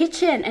into the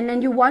kitchen and then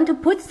you want to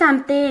put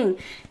something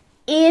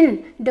in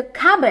the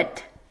cupboard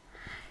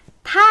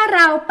ถ้าเ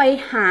ราไป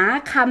หา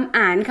คำ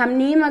อ่านค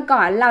ำนี้มา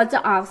ก่อนเราจะ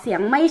ออกเสีย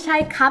งไม่ใช่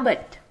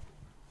cupboard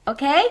โอ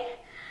เค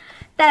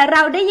แต่เร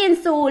าได้ยิน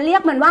ซูเรีย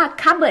กมันว่า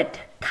cupboard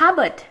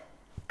cupboard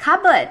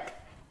cupboard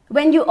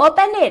when you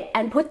open it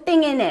and put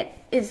thing in it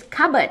is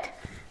cupboard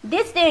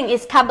this thing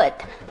is cupboard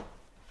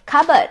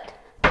cupboard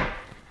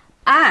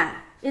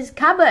is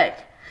cupboard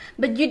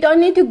but you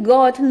don't need to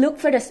go to look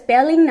for the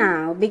spelling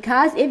now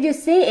because if you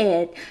see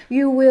it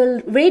you will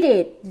read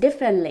it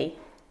differently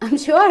I'm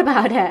sure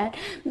about that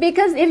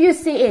because if you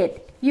see it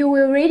you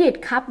will read it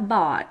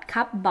cupboard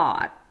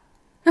cupboard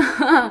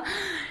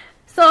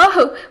so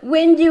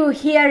when you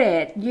hear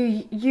it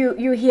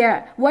you hear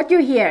what you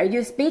hear you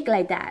speak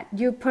like that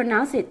you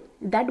pronounce it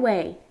that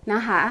way น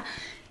ะคะ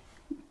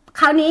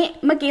คราวนี้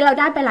เมื่อกี้เรา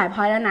ได้ไปหลายพ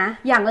อยต์แล้วนะ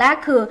อย่างแรก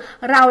คือ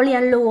เราเรีย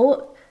นรู้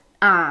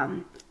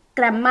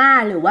grammar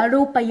หรือว่า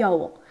รูปประโย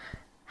ค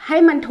ให้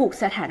มันถูก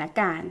สถาน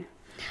การณ์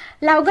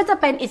เราก็จะ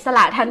เป็นอิสร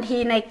ะทันที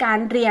ในการ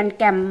เรียน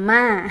แกรมม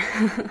า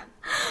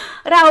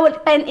เรา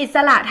เป็นอิส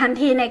ระทัน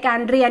ทีในการ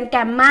เรียนแกร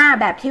มมา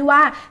แบบที่ว่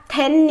าเท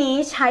นนี้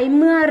ใช้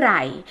เมื่อไห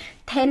ร่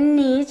เทน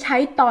นี้ใช้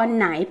ตอน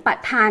ไหนประ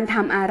ธานท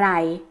ำอะไร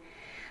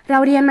เรา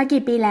เรียนมา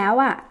กี่ปีแล้ว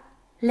อะ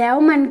แล้ว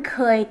มันเค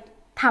ย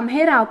ทำใ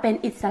ห้เราเป็น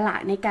อิสระ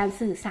ในการ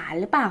สื่อสาร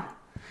หรือเปล่า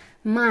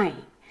ไม่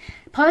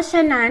เพราะฉ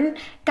ะนั้น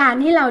การ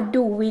ที่เรา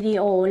ดูวิดี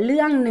โอเ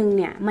รื่องหนึ่ง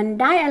เนี่ยมัน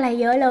ได้อะไร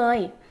เยอะเลย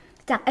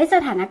จากไอ้ส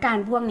ถานการ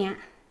ณ์พวกเนี้ย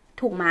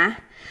ถูกไหม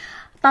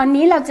ตอน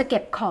นี้เราจะเก็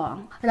บของ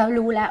เรา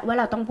รู้แล้วว่า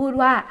เราต้องพูด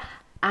ว่า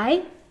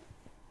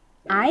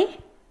I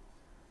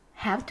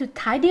have to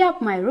tidy up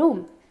my room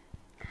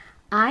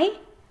I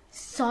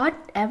sort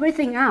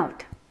everything out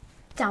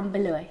จำไป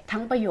เลยทั้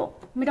งประโยค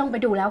ไม่ต้องไป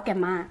ดูแล้วแก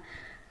มา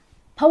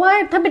เพราะว่า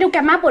ถ้าไปดูแกร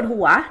มมาปวด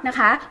หัวนะ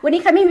คะวัน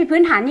นี้ใครไม่มีพื้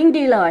นฐานยิ่ง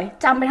ดีเลย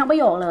จำไปทั้งประ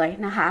โยคเลย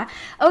นะคะ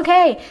โอเค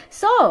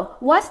so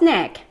what's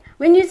next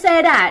when you say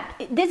that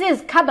this is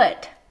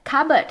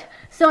cupboard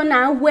so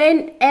now when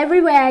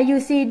everywhere you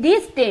see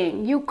this thing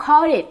you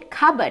call it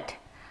cupboard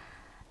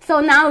so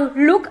now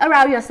look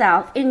around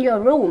yourself in your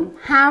room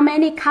how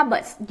many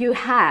cupboards you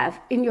have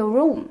in your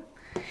room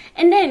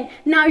and then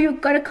now you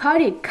gotta call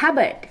it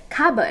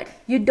cupboard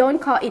you don't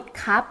call it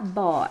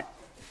cupboard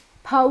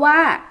เพราะว่า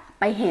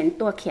ไปเห็น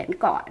ตัวเขียน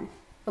ก่อน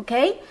โอเค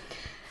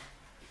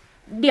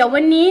เดี๋ยว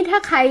วันนี้ถ้า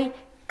ใคร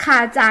คา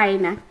ใจ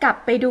นะกลับ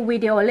ไปดูวิ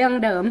ดีโอเรื่อง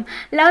เดิม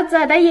แล้วจ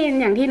ะได้ยิน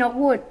อย่างที่นก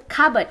พูด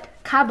cupboard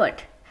ค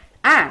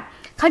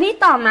ราวนี้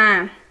ต่อมา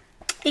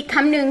อีกค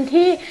ำหนึ่ง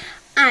ที่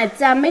อาจ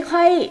จะไม่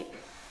ค่อย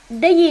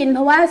ได้ยินเพ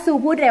ราะว่าซู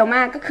พูดเร็วม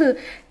ากก็คือ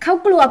เขา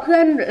กลัวเพื่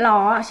อนล้อ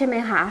ใช่ไหม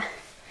คะ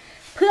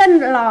เพื่อน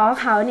ล้อ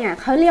เขาเนี่ย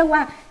เขาเรียกว่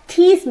า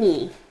tease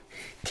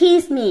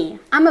me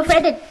I'm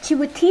afraid that she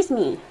would tease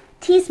me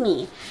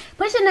เพ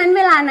ราะฉะนั้นเ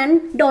วลานั้น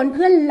โดนเ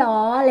พื่อนล้อ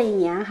อะไรอย่า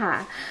งเงี้ยค่ะ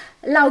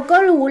เราก็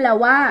รู้แล้ว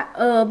ว่า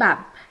แบบ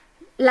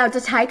เราจ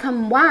ะใช้ค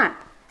ำว่า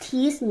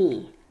tease me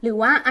หรือ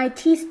ว่า I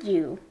tease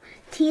you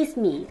tease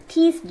me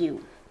tease you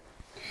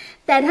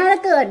แต่ถ้า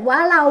เกิดว่า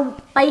เรา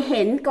ไปเ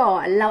ห็นก่อ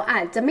นเราอ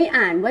าจจะไม่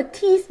อ่านว่า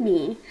tease me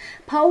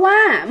เพราะว่า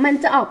มัน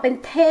จะออกเป็น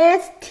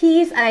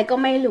tease อะไรก็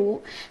ไม่รู้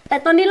แต่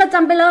ตอนนี้เราจ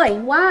ำไปเลย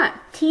ว่า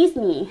tease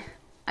me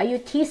Are you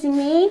teasing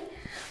me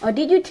or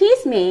did you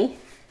tease me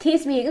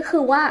tease me ก็คื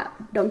อว่า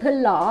โดนเพื่อน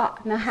ล้อ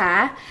นะคะ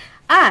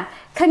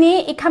คราวนี้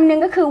อีกคำหนึ่ง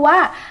ก็คือว่า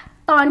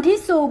ตอนที่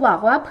ซูบอก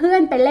ว่าเพื่อ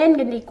นไปเล่น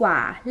กันดีกว่า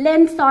เล่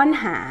นซ่อน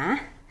หา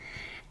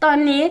ตอน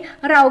นี้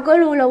เราก็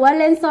รู้แล้วว่า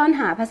เล่นซ่อน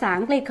หาภาษา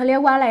อังกฤษเขาเรีย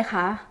กว่าอะไรค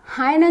ะ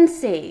hide and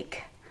seek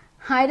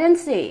hide and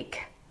seek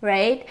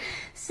right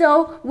so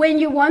when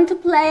you want to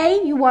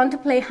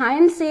play hide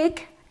and seek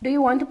do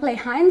you want to play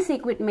hide and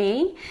seek with me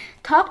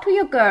talk to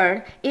your girl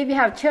if you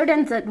have children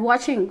that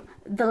watching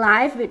the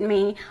live with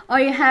me or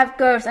you have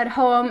girls at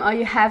home or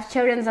you have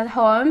children at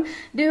home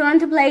do you want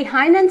to play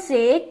hide and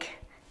seek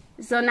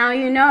so now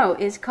you know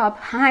it's called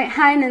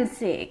hide and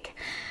seek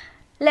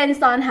เล่น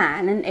ซ่อนหา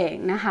นั่นเอง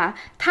นะคะ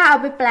ถ้าเอา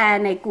ไปแปล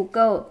ใน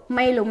Google ไ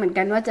ม่รู้เหมือน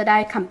กันว่าจะได้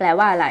คำแปล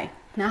ว่าอะไร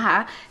นะคะ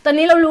ตอน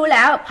นี้เรารู้แ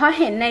ล้วเพราะ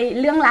เห็นใน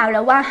เรื่องราวแ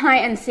ล้วว่า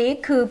hide and seek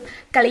คือ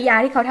กริยา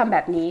ที่เขาทำแบ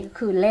บนี้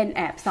คือเล่นแ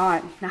อบซ่อน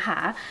นะคะ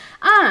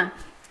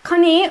ข้อ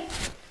นี้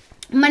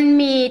มัน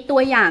มีตั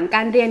วอย่างก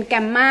ารเรียนแกร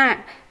มมา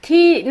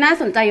ที่น่า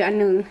สนใจอยู่อัน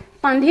นึง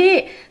ตอนที่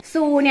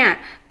ซูเนี่ย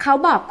เขา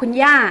บอกคุณ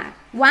ย่า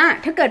ว่า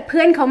ถ้าเกิดเ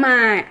พื่อนเขามา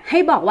ให้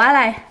บอกว่าอะ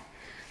ไร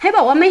ให้บ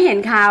อกว่าไม่เห็น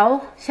เขา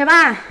ใช่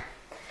ป่ะ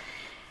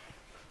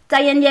ใจ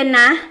เย็นๆ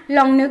นะล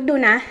องนึกดู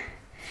นะ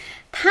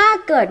ถ้า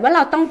เกิดว่าเร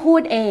าต้องพู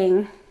ดเอง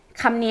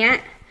คำนี้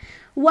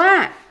ว่า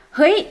เ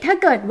ฮ้ยถ้า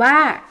เกิดว่า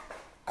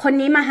คน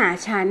นี้มาหา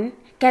ฉัน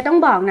แกต้อง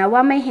บอกนะว่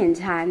าไม่เห็น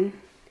ฉัน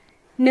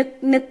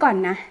นึกก่อน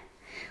นะ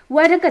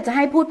ว่าถ้าเกิดจะใ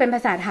ห้พูดเป็นภ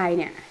าษาไทย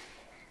เนี่ย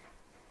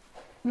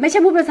ไม่ใช่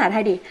พูดภาษาไท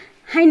ยดิ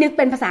ให้นึกเ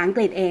ป็นภาษาอังก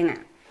ฤษเองอะ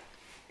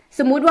ส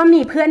มมุติว่า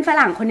มีเพื่อนฝ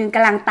รั่งคนนึงก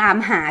ำลังตาม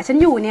หาฉัน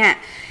อยู่เนี่ย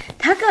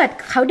ถ้าเกิด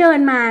เขาเดิน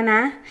มาน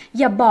ะ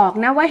อย่าบอก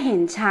นะว่าเห็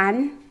นฉัน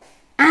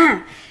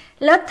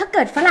แล้วถ้าเ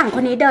กิดฝรั่งค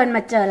นนี้เดินม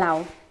าเจอเรา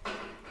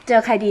เจอ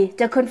ใครดีเ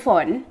จอคุณฝ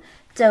น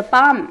เจอ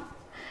ป้อม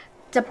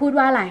จะพูด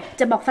ว่าอะไร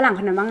จะบอกฝรั่งค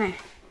นนั้นว่าไง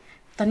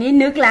ตอนนี้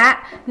นึ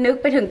ก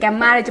ไปถึงแกม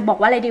มาเลยจะบอก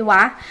ว่าอะไรดีว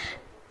ะ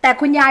แต่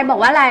คุณยายบอก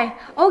ว่าอะไร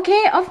โอเค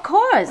of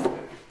course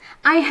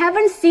I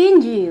haven't seen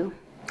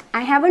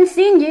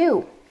you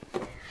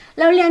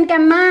เราเรียนแก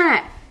มมา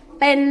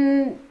เป็น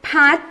พ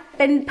าร์ทเ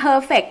ป็น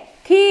perfect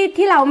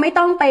ที่เราไม่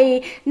ต้องไป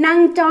นั่ง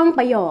จ้องป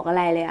ระโยคอะ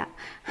ไรเลยอะ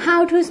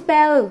how to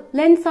spell เ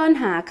ล่นซ่อน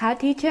หาค่ะ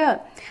teacher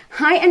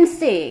hide and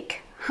seek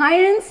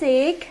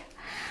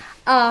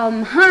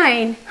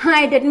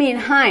hide that mean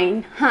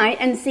hide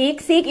and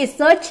seek is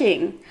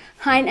searching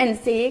hide and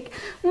seek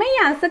ไม่อ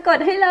ยากสะกด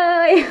ให้เล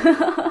ย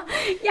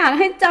อยากใ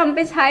ห้จำไป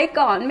ใช้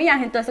ก่อนไม่อยาก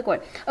เห็นตัวสะกด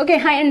โอเค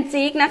hide and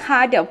seek นะคะ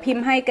เดี๋ยวพิม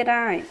พ์ให้ก็ไ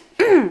ด้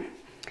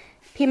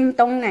พิมพ์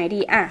ตรงไหน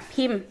ดี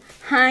พิมพ์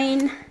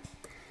hide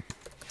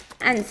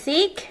and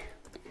seek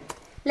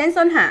เล่น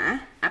ซ่อนหา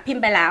พิม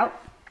พ์ไปแล้ว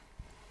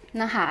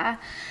นะคะ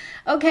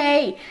โอเค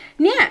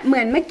เนี่ยเหมื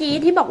อนเมื่อกี้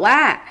ที่บอกว่า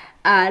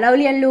เรา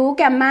เรียนรู้แ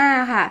กมมา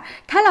ค่ะ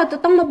ถ้าเราจะ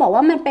ต้องมาบอก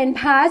ว่ามันเป็น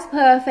past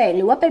perfect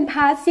หรือว่าเป็น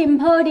past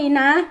simple ดี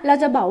นะเรา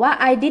จะบอกว่า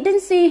I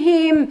didn't see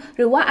him ห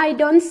รือว่า I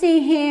don't see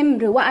him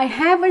หรือว่า I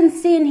haven't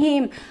seen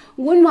him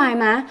วุ่นวาย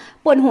มะ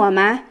ปวดหัว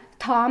มะ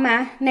ท้อมะ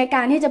ในก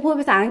ารที่จะพูด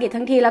ภาษาอังกฤษ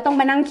ทั้งทีเราต้อง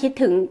มานั่งคิด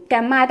ถึงแก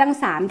มมาตั้ง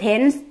3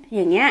 tense อ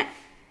ย่างเงี้ย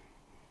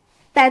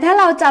แต่ถ้า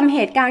เราจำเห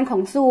ตุการณ์ขอ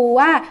งซู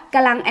ว่าก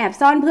ำลังแอบ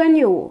ซ่อนเพื่อน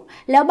อยู่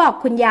แล้วบอก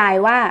คุณยาย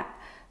ว่า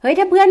เฮ้ย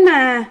ถ้าเพื่อนมา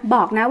บ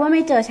อกนะว่าไ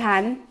ม่เจอฉั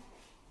น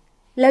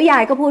แล้วยา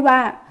ยก็พูดว่า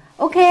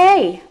โอเค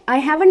I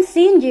haven't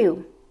seen you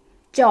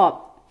จบ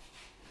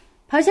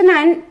เพราะฉะ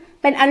นั้น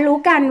เป็นอันรู้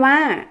กันว่า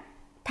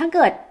ถ้าเ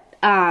กิด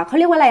เขาเ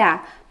รียกว่าอะไร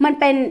มัน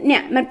เ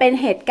ป็น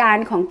เหตุการ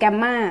ณ์ของแกม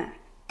มา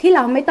ที่เร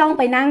าไม่ต้องไ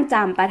ปนั่งจ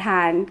ำประธ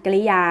านก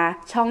ริยา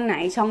ช่องไห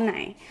น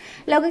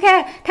แล้วก็แค่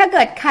ถ้าเ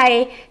กิดใคร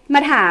มา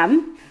ถาม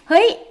เ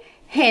ฮ้ย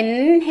เ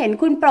ห็น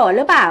คุณโปรดห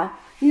รือเปล่า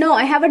No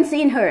I haven't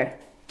seen her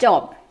จ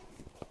บ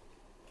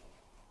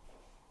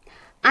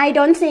I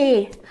don't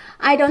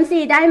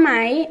see ได้ไหม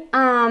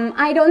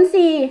I don't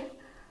see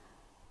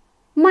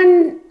มัน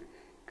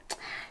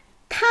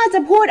ถ้าจะ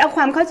พูดเอาค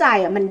วามเข้าใจ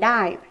มันไ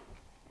ด้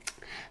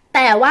แ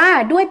ต่ว่า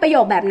ด้วยประโย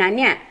คแบบนั้น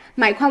เนี่ย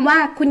หมายความว่า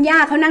คุณย่า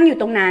เขานั่งอยู่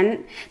ตรงนั้น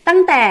ตั้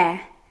งแต่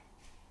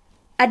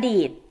อดี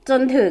ตจ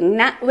นถึง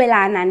ณเวล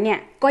านั้นเนี่ย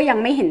ก็ยัง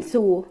ไม่เห็น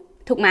ซู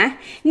ถูกไหม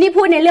นี่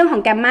พูดในเรื่องขอ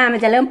งแกมมามัน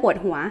จะเริ่มปวด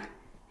หัว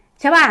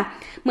ใช่ป่ะ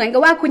เหมือนกั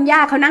บว่าคุณย่า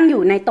เขานั่งอ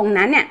ยู่ในตรง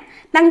นั้นเนี่ย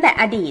ตั้งแต่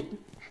อดีต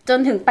จน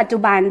ถึงปัจจุ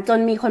บันจน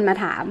มีคนมา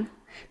ถาม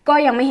ก็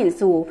ยังไม่เห็น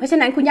ซูเพราะฉะ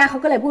นั้นคุณย่าเขา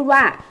ก็เลยพูดว่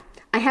า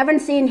I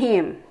haven't seen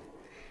him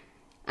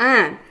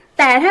แ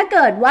ต่ถ้าเ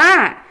กิดว่า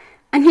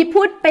อันนี้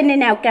พูดเป็นใน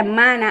แนวแกรมม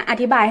านะอ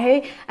ธิบาย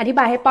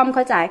ให้ป้อมเ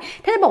ข้าใจ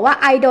ถ้าจะบอกว่า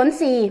I don't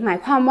see หมาย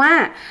ความว่า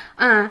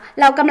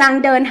เรากำลัง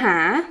เดินหา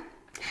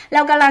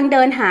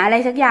อะไร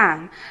สักอย่าง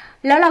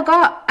แล้วเราก็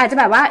อาจจะ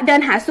แบบว่าเดิน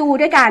หาซู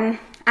ด้วยกัน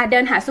เดิ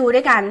นหาซูด้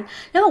วยกัน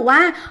แล้วบอกว่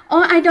า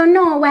oh I don't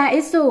know where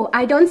is Sue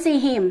I don't see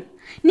him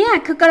เนี่ย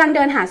คือกำลังเ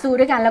ดินหาซู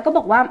ด้วยกันแล้วก็บ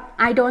อกว่า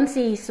I don't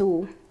see Sue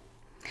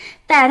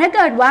แต่ถ้าเ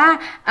กิดว่า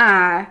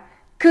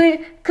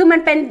คือมั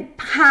นเป็น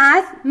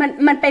past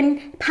มันเป็น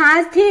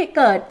past ที่เ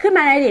กิดขึ้นม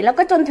าในอดีตแล้ว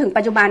ก็จนถึง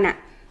ปัจจุบัน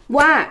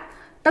ว่า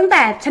ตั้งแ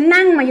ต่ฉัน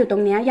นั่งมาอยู่ตร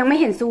งนี้ยังไม่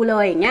เห็นซูเล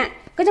ยอย่างเงี้ย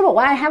ก็จะบอก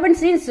ว่า I haven't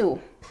seen Sue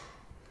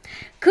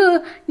คือ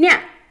เนี่ย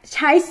ใ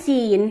ช้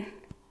seen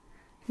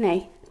ไหน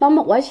ป้อม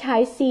บอกว่าใช้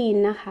seen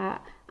นะคะ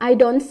I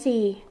don't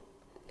see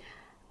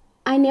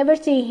I never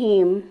see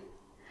him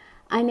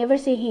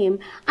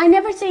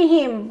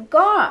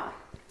ก็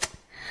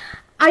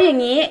เอาอย่าง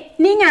นี้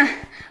นี่ไง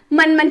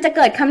มันจะเ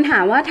กิดคำถา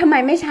มว่าทำไม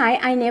ไม่ใช้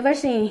I never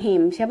seen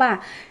him ใช่ป่ะ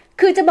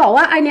คือจะบอก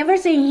ว่า I never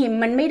seen him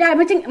มันไม่ได้เพ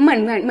ราะจริงเห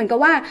มือนกับ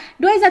ว่า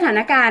ด้วยสถาน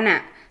การณ์อะ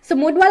สม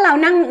มุติว่าเรา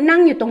นั่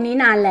งอยู่ตรงนี้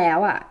นานแล้ว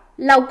อะ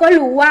เราก็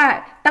รู้ว่า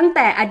ตั้งแ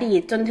ต่อดี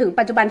ตจนถึง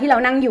ปัจจุบันที่เรา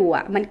นั่งอยู่อ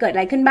ะมันเกิดอะ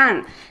ไรขึ้นบ้าง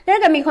แล้ว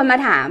ก็มีคนมา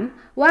ถาม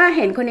ว่าเ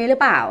ห็นคนนี้หรือ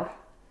เปล่า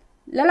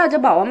แล้วเราจะ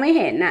บอกว่าไม่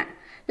เห็นอะ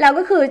เรา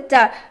ก็คือจ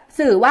ะ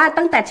สื่อว่า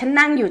ตั้งแต่ฉัน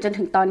นั่งอยู่จน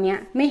ถึงตอนนี้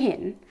ไม่เห็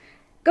น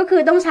ก็คื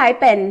อต้องใช้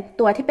เป็น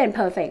ตัวที่เป็น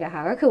perfect อะค่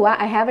ะก็คือว่า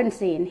I haven't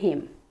seen him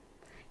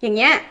อย่างเ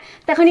งี้ย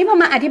แต่คราวนี้พอ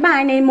มาอธิบาย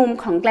ในมุม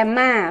ของ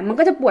grammar มัน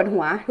ก็จะปวด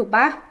หัวถูกป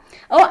ะ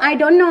โอ้ I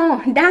don't know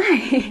ได้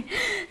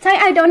ใช่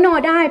I don't know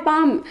ได้ป้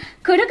อม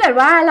คือถ้าเกิด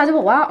ว่าเราจะบ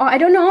อกว่าอ๋อ I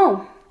don't know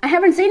I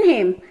haven't seen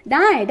him ไ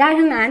ด้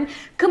ทั้งนั้น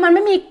คือมันไ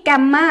ม่มีแก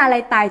มมาอะไร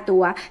ตายตั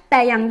วแต่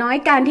อย่างน้อย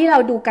การที่เรา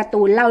ดูการ์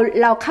ตูน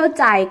เราเข้า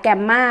ใจแก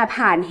มมา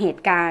ผ่านเห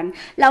ตุการณ์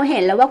เราเห็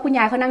นแล้วว่าคุณย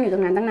ายเขานั่งอยู่ตร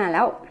งนั้นตั้งนานแ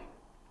ล้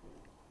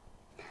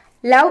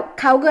ว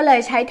เขาก็เลย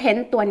ใช้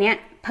tense ตัวเนี้ย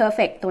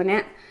perfect ตัวเนี้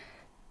ย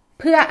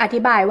เพื่ออ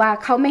ธิบายว่า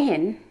เขาไม่เห็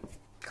น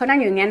เขานั่ง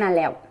อยู่อย่างเงี้ยนาน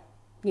แล้ว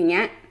อย่างเ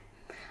งี้ย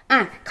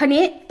คราว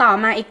นี้ต่อ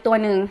มาอีกตัว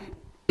หนึ่ง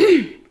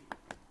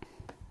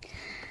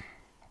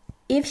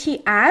if she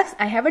asks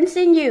I haven't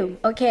seen you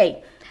okay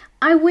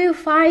I will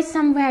find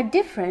somewhere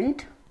different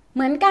เ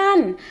หมือนกัน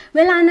เว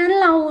ลานั้น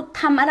เรา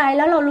ทำอะไรแ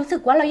ล้วเรารู้สึ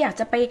กว่าเราอยาก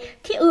จะไป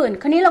ที่อื่น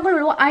คราวนี้เราก็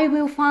รู้ว่า I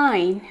will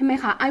find ใช่ไหม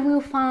คะ I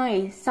will find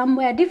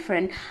somewhere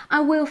different I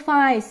will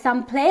find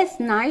some place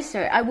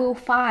nicer I will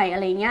find อะ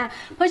ไรเงี้ย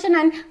เพราะฉะ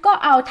นั้นก็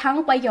เอาทั้ง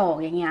ประโยค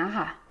อย่างเงี้ย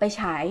ค่ะไปใ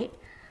ช้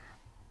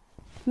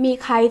มี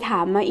ใครถา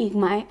มมาอีก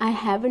ไหม I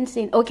haven't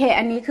seen โอเค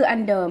อันนี้คืออั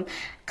นเดิม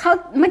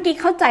เมื่อกี้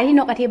เข้าใจที่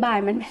นกอธิบาย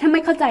มันถ้าไ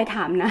ม่เข้าใจถ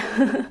ามนะ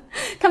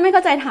ถ้าไม่เข้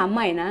าใจถามให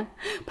ม่นะ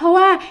เพราะ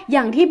ว่าอ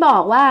ย่างที่บอ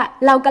กว่า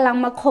เรากำลัง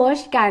มาโค้ช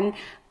กัน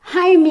ใ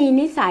ห้มี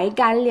นิสัย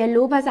การเรียน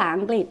รู้ภาษา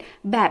อังกฤษ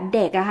แบบเ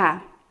ด็กอะค่ะ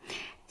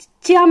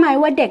เชื่อไหม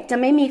ว่าเด็กจะ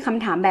ไม่มีค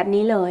ำถามแบบ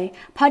นี้เลย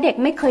เพราะเด็ก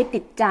ไม่เคยติ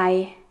ดใจ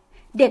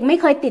เด็กไม่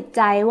เคยติดใ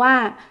จว่า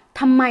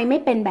ทำไมไม่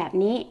เป็นแบบ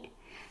นี้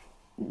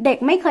เด็ก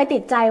ไม่เคยติ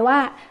ดใจว่า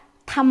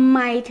ทำไม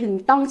ถึง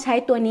ต้องใช้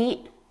ตัวนี้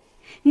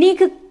นี่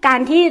คือการ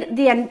ที่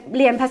เ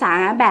รียนภาษา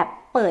แบบ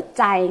เปิด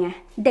ใจไง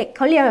เด็กเข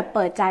าเรียนแบบเ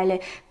ปิดใจเลย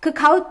คือ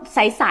เขาใ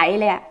สๆ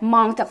เลยอะม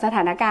องจากสถ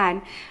านการณ์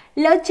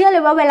แล้วเชื่อเล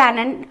ยว่าเวลา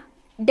นั้น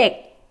เด็ก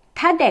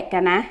ถ้าเด็กอ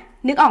ะนะ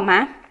นึกออกไหม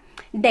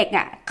เด็กอ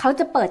ะเขา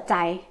จะเปิดใจ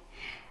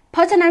เพร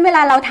าะฉะนั้นเวล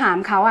าเราถาม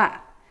เขาอะ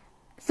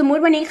สมมุ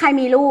ติวันนี้ใคร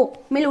มีลูก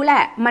ไม่รู้แหล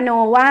ะมโน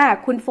ว่า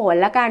คุณฝน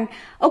แล้วกัน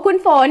คุณ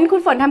ฝ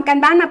นทำการ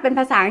บ้านมาเป็น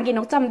ภาษาอังกฤษ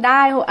นกจำได้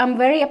I'm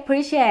very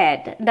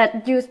appreciate that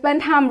you spend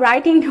time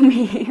writing to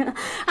me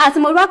ส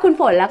มมติว่าคุณ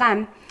ฝนแล้วกัน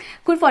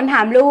คุณฝนถ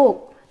ามลูก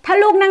ถ้า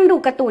ลูกนั่งดู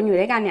การ์ตูนอยู่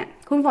ด้วยกันเนี่ย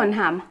คุณฝนถ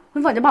ามคุ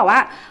ณฝนจะบอกว่า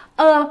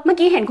เมื่อ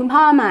กี้เห็นคุณ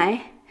พ่อไหม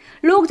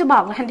ลูกจะบอ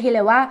กทันทีเล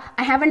ยว่า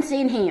I haven't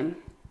seen him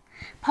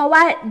เพราะว่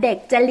าเด็ก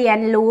จะเรียน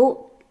รู้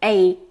ไอ้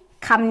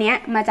คำนี้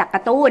มาจากก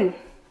าร์ตูน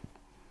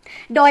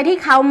โดยที่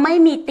เขาไม่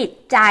มีติด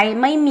ใจ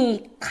ไม่มี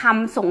ค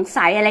ำสง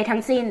สัยอะไรทั้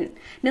งสิ้น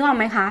นึกออกไ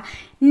หมคะ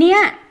เนี่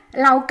ย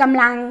เราก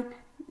ำลัง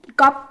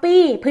copy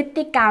พฤ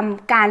ติกรรม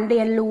การเรี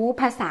ยนรู้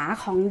ภาษา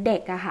ของเด็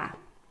กอะค่ะ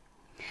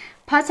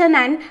เพราะฉะ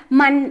นั้น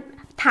มัน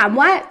ถาม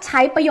ว่าใช้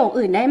ประโยค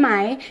อื่นได้ไหม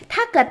ถ้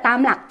าเกิดตาม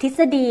หลักทฤษ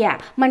ฎีอะ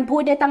มันพู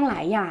ดได้ตั้งหลา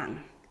ยอย่าง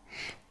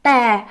แต่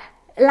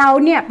เรา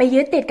เนี่ยไปยึ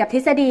ดติดกับทฤ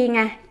ษฎีไ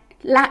ง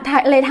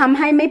เลยทำใ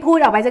ห้ไม่พูด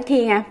ออกไปสักที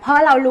ไงเพรา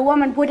ะเรารู้ว่า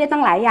มันพูดได้ตั้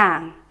งหลายอย่าง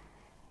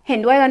เห็น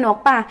ด้วยกับนก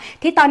ป่ะ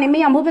ที่ตอนนี้ไม่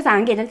ยอมพูดภาษา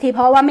อังกฤษสักทีเพ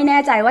ราะว่าไม่แน่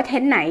ใจว่าเท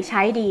นไหนใ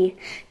ช้ดี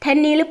เทน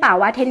นี้หรือเปล่า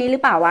วะเทนนี้หรื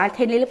อเปล่าวะเท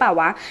นนี้หรือเปล่า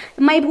วะ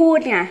ไม่พูด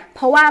ไงเพ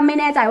ราะว่าไม่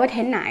แน่ใจว่าเท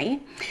นไหน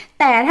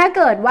แต่ถ้าเ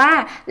กิดว่า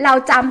เรา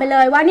จำไปเล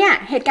ยว่าเนี่ย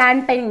เหตุการ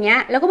ณ์เป็นอย่างเงี้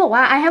ยแล้วก็บอก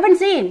ว่า I haven't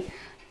seen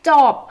จ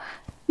บ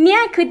เนี่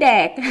ยคือเ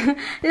ด็ก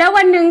แล้ว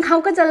วันหนึ่งเขา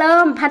ก็จะเริ่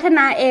มพัฒน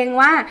าเอง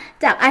ว่า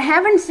จาก I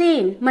haven't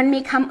seen มันมี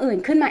คำอื่น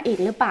ขึ้นมาอีก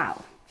หรือเปล่า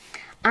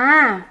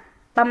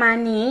ประมาณ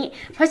นี้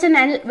เพราะฉะ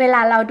นั้นเวล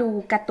าเราดู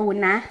การ์ตูน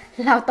นะ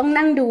เราต้อง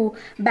นั่งดู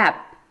แบบ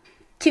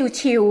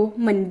ชิวๆ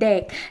เหมือนเด็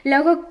กแล้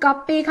วก็ก๊อป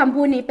ปี้คำ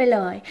พูดนี้ไปเล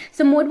ย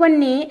สมมุติวัน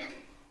นี้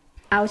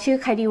เอาชื่อ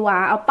ใครดีวะ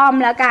เอาป้อม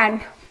แล้วกัน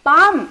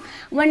ป้อม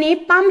วันนี้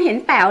ป้อมเห็น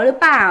แป๋วหรือ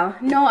เปล่า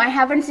No I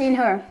haven't seen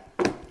her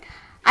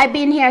I've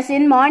been here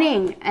since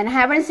morning and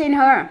haven't seen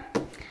her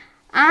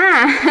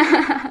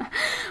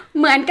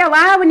เหมือนกับ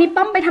ว่าวันนี้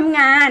ป้อมไปทำ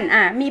งาน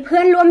มีเพื่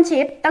อนร่วม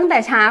ชิปตั้งแต่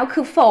เช้าคื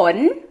อฝน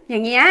อย่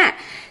างเงี้ย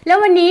แล้ว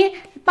วันนี้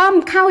ป้อม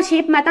เข้าชิ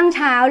ปมาตั้งเ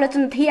ช้าแล้วจ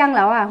นเที่ยงแ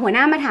ล้วหัวห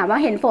น้ามาถามว่า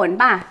เห็นฝน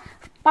ป่ะ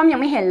ป้อมยัง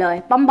ไม่เห็นเลย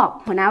ป้อมบอก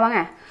หัวหน้าว่าไง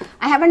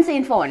I haven't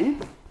seen ฝน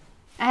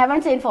I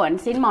haven't seen ฝน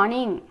since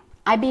morning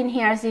I've been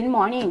here since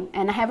morning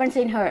and I haven't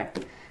seen her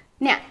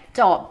เนี่ย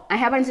จบ I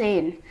haven't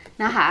seen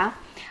นะคะ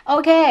โอ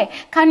เค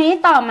คราวนี้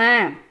ต่อมา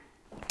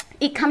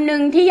อีกคำหนึ่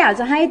งที่อยาก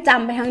จะให้จ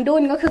ำไปทั้งดุ้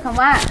นก็คือค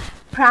ำว่า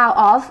proud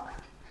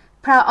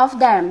of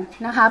them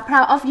นะคะ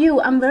proud of you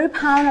I'm very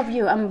proud of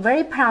you I'm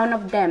very proud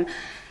of them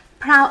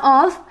proud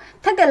of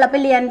ถ้าเกิดเราไป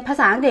เรียนภา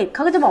ษาอังกฤษเข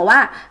าก็จะบอกว่า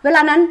เวล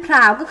านั้น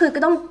proud ก็คือก็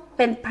ต้องเ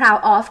ป็น proud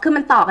of คือ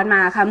มันต่อกันม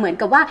าค่ะเหมือน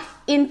กับว่า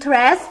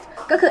interest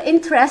ก็คือ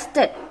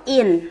interested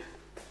in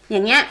อย่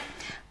างเงี้ย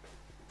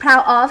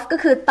proud of ก็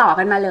คือต่อ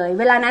กันมาเลย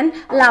เวลานั้น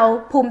เรา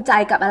ภูมิใจ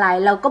กับอะไร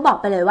เราก็บอก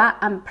ไปเลยว่า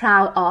I'm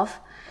proud of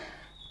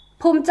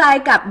ภูมิใจ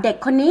กับเด็ก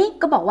คนนี้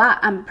ก็บอกว่า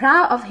I'm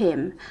proud of him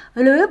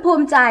หรือภู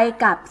มิใจ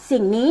กับ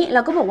สิ่งนี้เร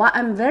าก็บอกว่า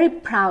I'm very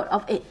proud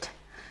of it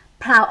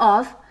proud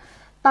of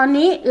ตอน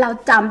นี้เรา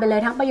จำไปเล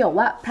ยทั้งประโยค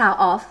ว่า proud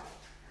of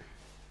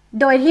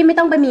โดยที่ไม่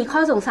ต้องไปมีข้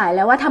อสงสัยแ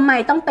ล้วว่าทำไม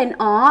ต้องเป็น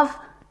of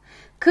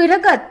คือถ้า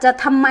เกิดจะ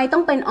ทำไมต้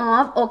องเป็น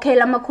of โอเค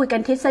เรามาคุยกั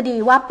นทฤษฎี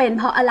ว่าเป็นเ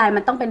พราะอะไร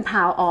มันต้องเป็น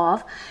proud of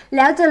แ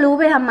ล้วจะรู้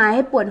ไปทำไมใ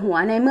ห้ปวดหัว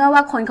ในเมื่อว่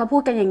าคนเขาพู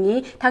ดกันอย่างนี้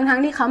ทั้ง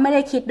ที่เขาไม่ไ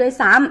ด้คิดด้วย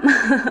ซ้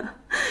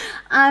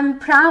ำI'm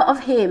proud of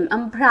him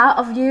I'm proud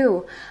of you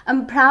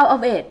I'm proud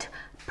of it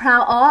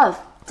proud of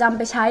จำไ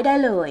ปใช้ได้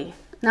เลย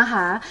นะค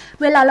ะ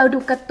เวลาเราดู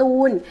การ์ตู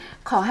น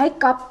ขอให้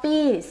copy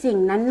สิ่ง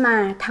นั้นมา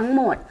ทั้ง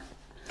หมด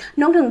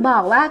น้องถึงบอ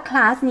กว่าคล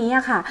าสนี้อ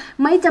ะค่ะ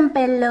ไม่จำเ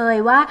ป็นเลย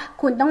ว่า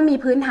คุณต้องมี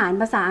พื้นฐาน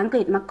ภาษาอังก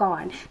ฤษมาก่อ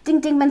นจ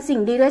ริงๆเป็นสิ่ง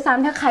ดีด้วยซ้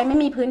ำถ้าใครไม่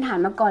มีพื้นฐาน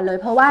มาก่อนเลย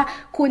เพราะว่า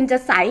คุณจะ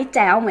ใสแ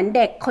จ๋วเหมือนเ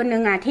ด็กคนหนึ่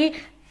งอะที่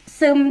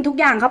ซึมทุก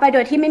อย่างเข้าไปโด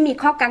ยที่ไม่มี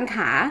ข้อกังข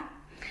า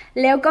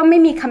แล้วก็ไม่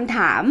มีคำถ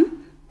าม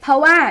เพราะ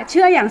ว่าเ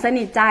ชื่ออย่างส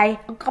นิทใจ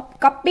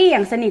ก๊อปปี้อย่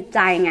างสนิทใ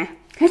จไง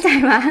เข้าใจ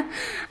ไหม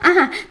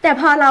แต่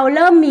พอเราเ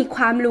ริ่มมีค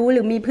วามรู้ห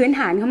รือมีพื้นฐ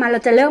านเข้ามาเรา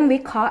จะเริ่มวิ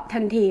เคราะห์ทั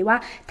นทีว่า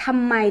ท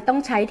ำไมต้อง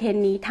ใช้เทน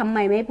นี้ทำไม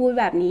ไม่พูด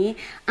แบบนี้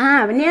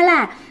วันนี้แหล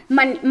ะ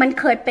มัน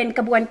เคยเป็นก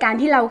ระบวนการ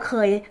ที่เราเค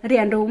ยเรี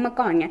ยนรู้มา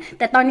ก่อนไง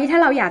แต่ตอนนี้ถ้า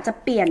เราอยากจะ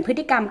เปลี่ยนพฤ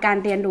ติกรรมการ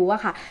เรียนรู้อ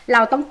ะค่ะเร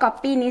าต้องก๊อป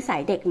ปี้นิสั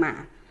ยเด็กมา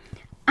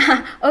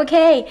โอเค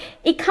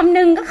อีกคำห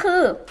นึ่งก็คื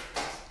อ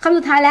คำ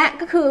สุดท้ายแล้ว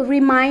ก็คือ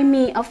remind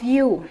me of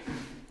you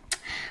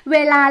เว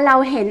ลาเรา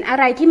เห็นอะ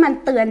ไรที่มัน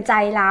เตือนใจ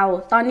เรา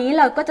ตอนนี้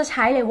เราก็จะใ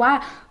ช้เลยว่า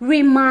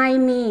remind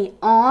me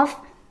of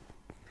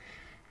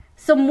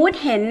สมมุติ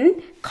เห็น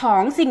ขอ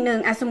งสิ่งหนึ่ง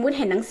สมมุติเ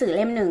ห็นหนังสือเ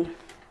ล่มหนึ่ง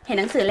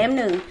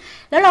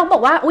แล้วเราบอ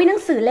กว่าอุ๊ยหนั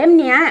งสือเล่ม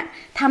เนี้ย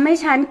ทำให้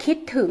ฉันคิด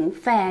ถึง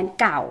แฟน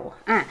เก่า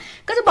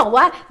ก็จะบอก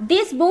ว่า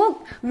this book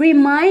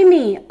remind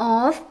me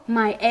of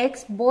my ex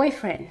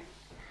boyfriend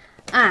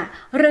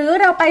หรือ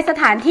เราไปส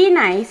ถานที่ไ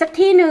หนสัก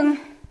ที่หนึ่ง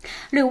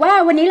หรือว่า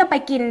วันนี้เราไป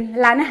กิน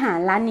ร้านอาหาร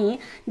ร้านนี้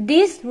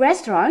This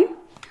restaurant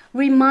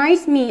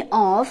reminds me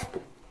of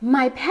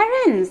my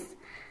parents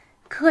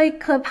เค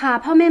ยพา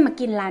พ่อแม่มา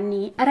กินร้าน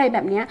นี้อะไรแบ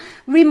บนี้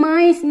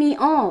reminds me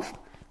of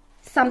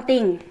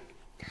something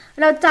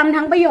เราจำ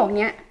ทั้งประโยค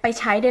นี้ไป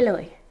ใช้ได้เล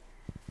ย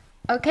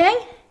โอเค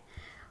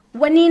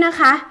วันนี้นะ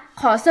คะ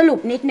ขอสรุป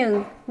นิดนึง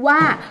ว่า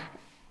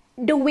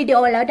ดูวิดีโอ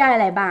แล้วได้อ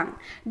ะไรบ้าง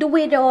ดู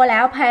วิดีโอแล้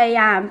วพยาย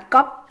าม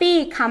copy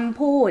คำ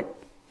พูด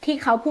ที่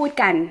เขาพูด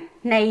กัน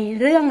ใน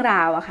เรื่องร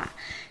าวอะค่ะ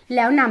แ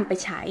ล้วนำไป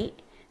ใช้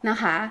นะ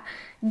คะ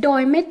โด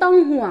ยไม่ต้อง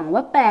ห่วง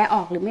ว่าแปลอ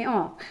อกหรือไม่อ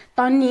อก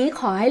ตอนนี้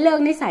ขอให้เลิก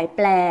นิสัยแ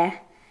ปล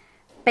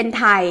เป็น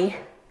ไทย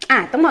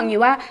ต้องบอกอย่าง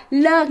นี้ว่า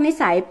เลิกนิ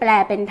สัยแปล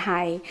เป็นไท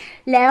ย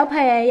แล้วพ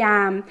ยายา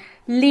ม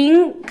ลิง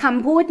ก์ค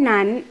ำพูด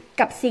นั้น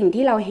กับสิ่ง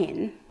ที่เราเห็น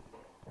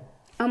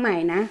เอาใหม่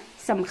นะ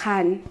สำคั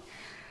ญ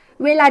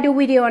เวลาดู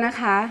วิดีโอนะ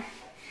คะ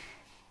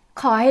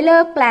ขอให้เลิ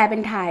กแปลเป็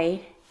นไทย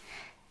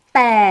แ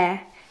ต่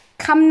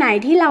คำไหน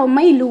ที่เราไ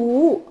ม่รู้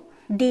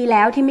ดีแ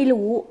ล้วที่ไม่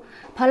รู้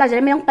เพราะเราจะไ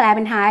ด้ไม่ต้องแปลเ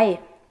ป็นไทย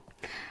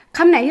ค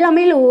ำไหนที่เราไ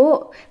ม่รู้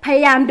พย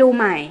ายามดู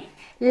ใหม่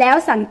แล้ว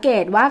สังเก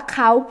ตว่าเข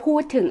าพู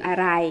ดถึงอะ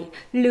ไร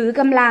หรือ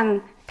กำลัง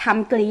ท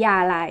ำกริยา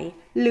อะไร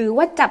หรือ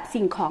ว่าจับ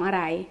สิ่งของอะไ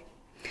ร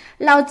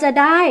เราจะ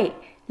ได้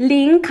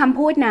ลิงก์คำ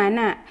พูดนั้น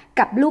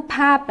กับรูปภ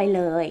าพไปเ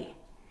ลย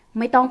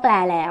ไม่ต้องแปล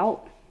แล้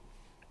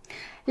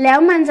ว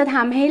มันจะท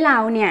ำให้เรา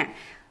เนี่ย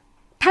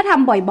ถ้าท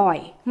ำบ่อย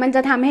ๆมันจ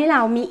ะทำให้เร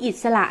ามีอิ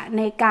สระใ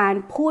นการ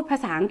พูดภา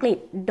ษาอังกฤษ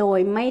โดย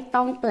ไม่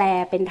ต้องแปล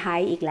เป็นไทย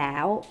อีกแล้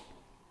ว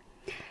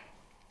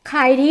ใค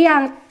รที่ยั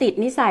งติด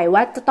นิสัยว่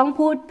าจะต้อง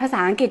พูดภาษ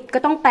าอังกฤษก็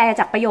ต้องแปล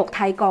จากประโยคไ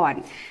ทยก่อน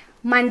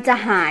มันจะ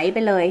หายไป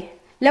เลย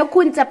แล้ว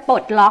คุณจะปล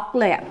ดล็อก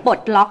เลยปลด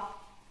ล็อก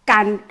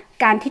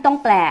การที่ต้อง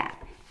แปล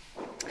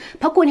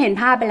เพราะคุณเห็น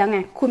ภาพไปแล้วไง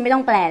คุณไม่ต้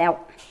องแปลแล้ว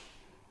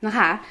นะค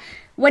ะ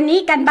วันนี้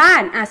การบ้า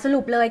นสรุ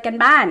ปเลยการ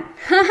บ้าน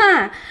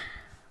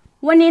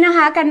วันนี้นะค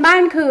ะการบ้า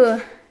นคือ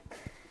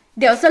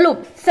เดี๋ยวสรุ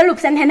ป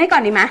เซนเทนให้ก่อ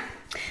นดีไหม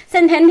เซ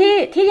นเทน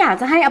ที่อยาก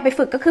จะให้เอาไป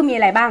ฝึกก็คือมีอ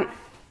ะไรบ้าง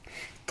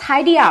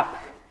tidy up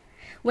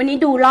วันนี้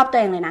ดูรอบตัว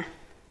เองเลยนะ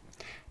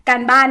กา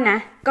รบ้านนะ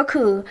ก็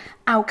คือ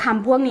เอาค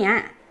ำพวกนี้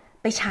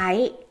ไปใช้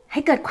ใ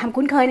ห้เกิดความ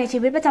คุ้นเคยในชี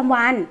วิตประจำ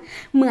วัน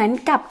เหมือน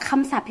กับค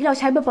ำศัพท์ที่เรา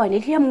ใช้บ่อยๆใน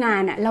ที่ทำงา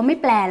นเราไม่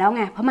แปลแล้วไ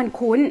งเพราะมัน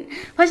คุ้น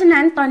เพราะฉะ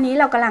นั้นตอนนี้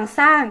เรากำลัง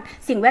สร้าง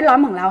สิ่งแวดล้อม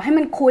ของเราให้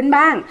มันคุ้น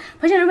บ้างเ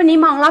พราะฉะนั้นวันนี้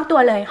มองรอบตัว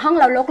เลยห้อง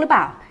เรารกหรือเป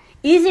ล่า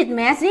Is it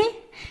messy?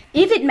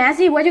 If it's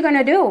messy, what you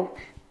gonna do?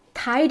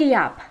 Tidy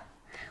up.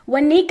 วั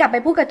นนี้กลับไป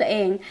พูดกับตัวเอ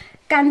ง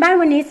การบ้าน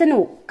วันนี้สนุ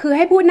กคือใ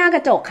ห้พูดหน้ากร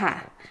ะจกค่ะ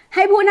ใ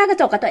ห้พูดหน้ากระ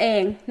จกกับตัวเอ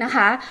งนะค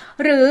ะ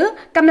หรือ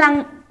กำ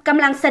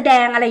ลังแสด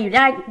งอะไรอยู่ไ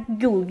ด้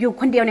อยู่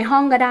คนเดียวในห้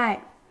องก็ได้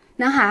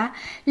นะคะ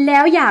แล้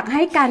วอยากใ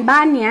ห้การบ้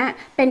านเนี้ย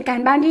เป็นกา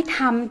รบ้านที่ท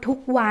ำทุก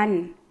วัน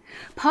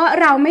เพราะ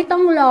เราไม่ต้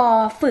องรอ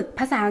ฝึก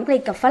ภาษาอังกฤษ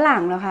กับฝรั่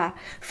งแล้วค่ะ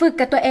ฝึก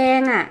กับตัวเอง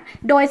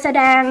โดยแส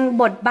ดง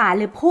บทบาท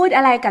หรือพูดอ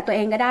ะไรกับตัวเ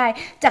องก็ได้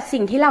จาก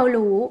สิ่งที่เรา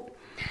รู้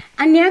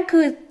อันนี้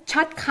คือ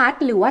ช็อตคัท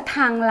หรือว่าท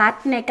างลัด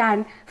ในการ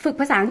ฝึก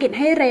ภาษาอังกฤษ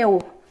ให้เร็ว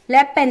แล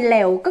ะเป็นเ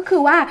ร็วก็คื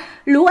อว่า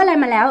รู้อะไร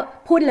มาแล้ว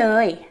พูดเล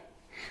ย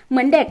เห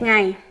มือนเด็กไง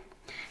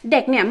เด็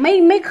กเนี่ย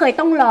ไม่เคย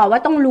ต้องรอว่า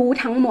ต้องรู้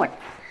ทั้งหมด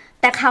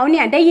แต่เขาเ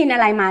นี่ยได้ยินอะ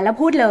ไรมาแล้ว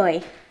พูดเลย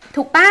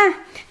ถูกป่ะ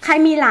ใคร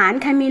มีหลาน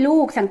ใครมีลู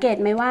กสังเกต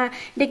ไหมว่า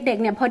เด็ก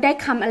ๆเนี่ยพอได้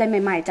คำอะไรใ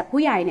หม่ๆจาก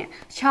ผู้ใหญ่เนี่ย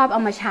ชอบเอา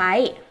มาใช้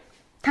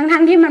ทั้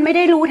งที่มันไม่ไ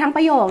ด้รู้ทั้งป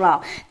ระโยคหรอก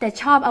แต่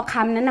ชอบเอาค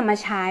ำนั้นมา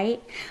ใช้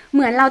เห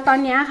มือนเราตอน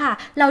นี้ค่ะ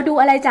เราดู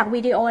อะไรจาก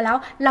วิดีโอแล้ว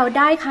เราไ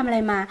ด้คำอะไร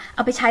มาเอ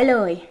าไปใช้เล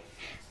ย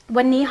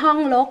วันนี้ห้อง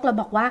รกเรา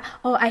บอกว่า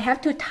oh I have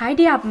to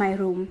tidy up my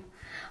room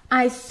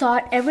I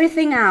sort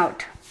everything out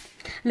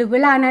หรือเว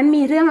ลานั้น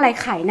มีเรื่องอะไร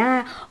ไขหน้า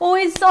oh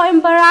it's so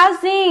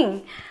embarrassing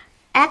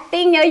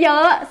acting เยอ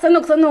ะๆส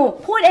นุก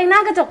พูดเองหน้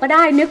ากระจกก็ไ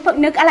ด้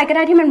นึกอะไรก็ไ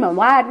ด้ที่มันเหมือน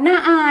ว่าน่า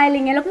อายอะไรเ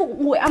งี้ยแล้วก็บอก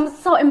อุ้ย I'm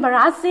so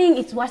embarrassing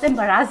it was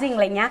embarrassing อะ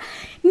ไรเงี้ย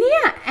เนี่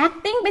ย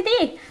acting ไปดิ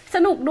ส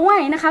นุกด้วย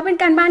นะคะเป็น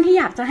การบ้านที่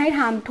อยากจะให้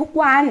ทำทุก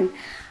วัน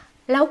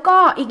แล้วก็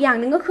อีกอย่าง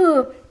หนึ่งก็คือ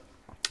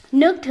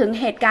นึกถึง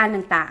เหตุการณ์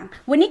ต่าง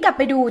ๆวันนี้กลับไ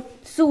ปดู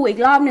ซูอีก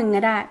รอบหนึ่ง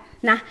ก็ได้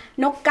นะ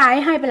นกไก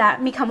ด์ให้ไปละ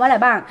มีคำว่าอะไร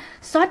บ้าง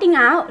sorting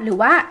out หรือ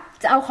ว่า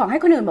จะเอาของให้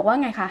คนอื่นบอกว่า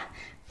ไงคะ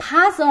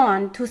pass on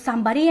to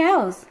somebody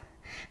else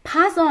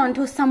pass on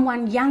to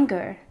someone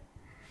younger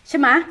ใช่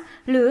ไหม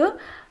หรือ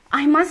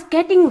I must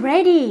getting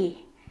ready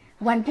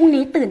วันพรุ่ง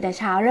นี้ตื่นแต่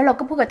เช้าแล้วเรา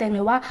ก็พูดกับตัวเองเล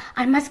ยว่า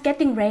I must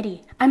getting ready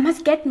I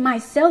must get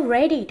myself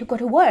ready to go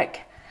to work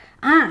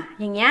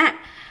อย่างเงี้ย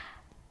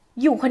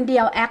อยู่คนเดี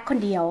ยวแอคคน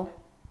เดียว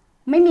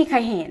ไม่มีใคร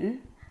เห็น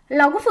เ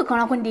ราก็ฝึกของ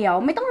เราคนเดียว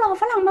ไม่ต้องรอ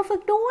ฝรั่งมาฝึ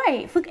กด้วย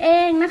ฝึกเอ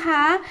งนะค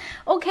ะ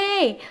โอเค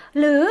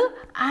หรือ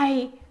I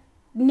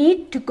need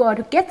to go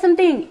to get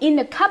something in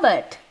the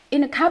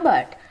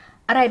cupboard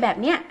อะไรแบบ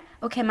เนี้ย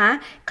โอเคไหม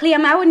เคลียร์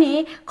ไหมวันนี้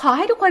ขอใ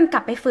ห้ทุกคนก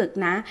ลับไปฝึก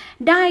นะ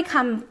ได้ค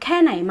ำแค่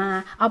ไหนมา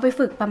เอาไป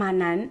ฝึกประมาณ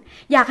นั้น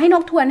อยากให้น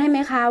กทวนให้ไหม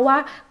คะว่า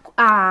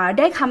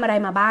ได้คำอะไร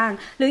มาบ้าง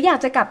หรืออยาก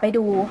จะกลับไป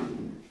ดู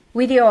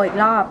วิดีโออีก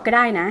รอบก็ไ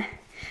ด้นะ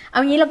เอ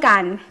างี้แล้วกั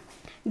น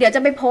เดี๋ยวจ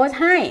ะไปโพสต์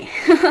ให้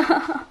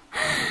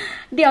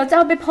เดี๋ยวจะ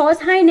ไปโพส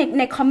ต์ให้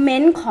ในคอมเม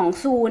นต์ของ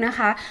ซูนะค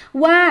ะ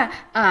ว่า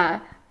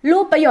รู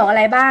ปประโยคอะ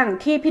ไรบ้าง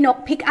ที่พี่นก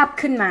พิกอัพ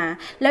ขึ้นมา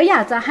แล้วอยา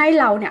กจะให้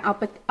เราเนี่ยเอ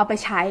าไป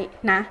ใช้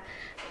นะ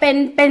เ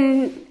ป็น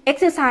เอ็ก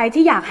ซ์ไซส์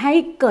ที่อยากให้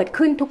เกิด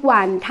ขึ้นทุก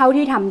วันเท่า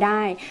ที่ทำไ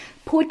ด้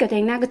พูดกับตัวเ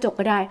องหน้ากระจก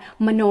ก็ได้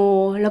มโน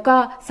แล้วก็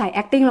ใส่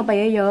acting ลงไป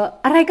เยอะ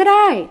ๆอะไรก็ไ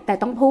ด้แต่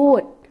ต้องพูด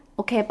โ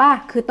อเคป่ะ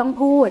คือต้อง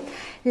พูด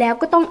แล้ว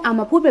ก็ต้องเอา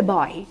มาพูด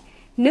บ่อย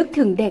ๆนึก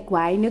ถึงเด็กไ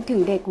ว้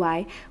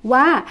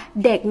ว่า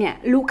เด็กเนี่ย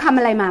รู้คำ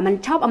อะไรมามัน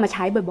ชอบเอามาใ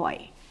ช้บ่อย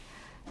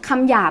ๆค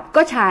ำหยาบ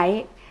ก็ใช้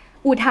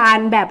อุทาน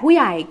แบบผู้ใ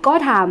หญ่ก็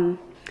ท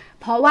ำ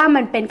เพราะว่า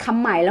มันเป็นค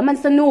ำใหม่แล้วมัน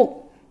สนุก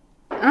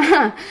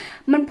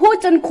มันพูด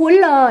จนคุ้น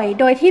เลย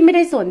โดยที่ไม่ไ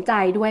ด้สนใจ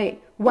ด้วย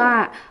ว่า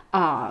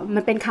มั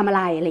นเป็นคำอะไ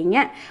รอะไรเ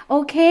งี้ยโอ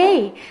เค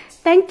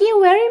thank you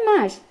very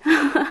much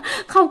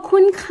ขอบคุ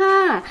ณค่ะ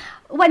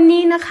วัน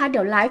นี้นะคะเ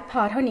ดี๋ยวไลฟ์พ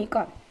อเท่านี้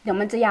ก่อนเดี๋ยว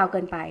มันจะยาวเกิ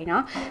นไปเนา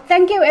ะ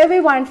thank you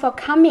everyone for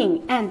coming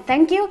and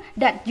thank you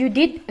that you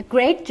did a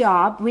great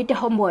job with the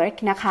homework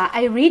นะคะ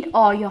I read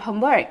all your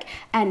homework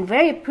and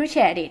very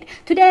appreciate it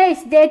today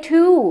is day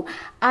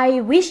 2 I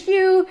wish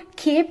you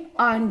keep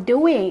on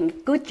doing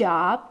good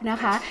job นะ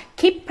คะ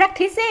keep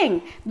practicing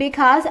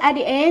because at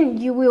the end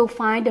you will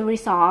find the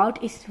result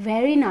is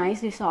very nice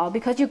result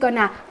because you're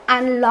gonna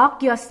unlock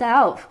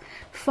yourself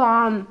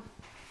from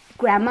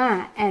grammar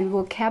and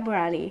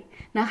vocabulary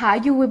นะคะ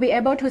you will be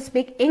able to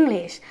speak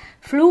English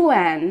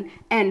fluent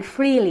and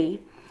freely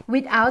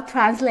without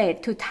translate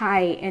to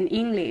Thai and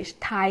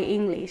Thai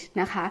English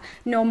นะคะ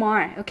no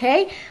more okay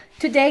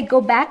today go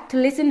back to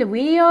listen the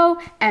video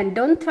and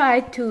don't try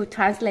to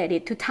translate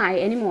it to Thai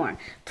anymore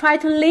try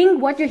to link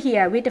what you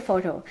hear with the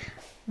photo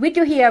with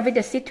you hear with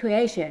the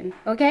situation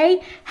okay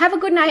have a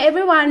good night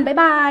everyone bye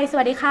bye ส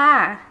วัสดีค่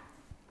ะ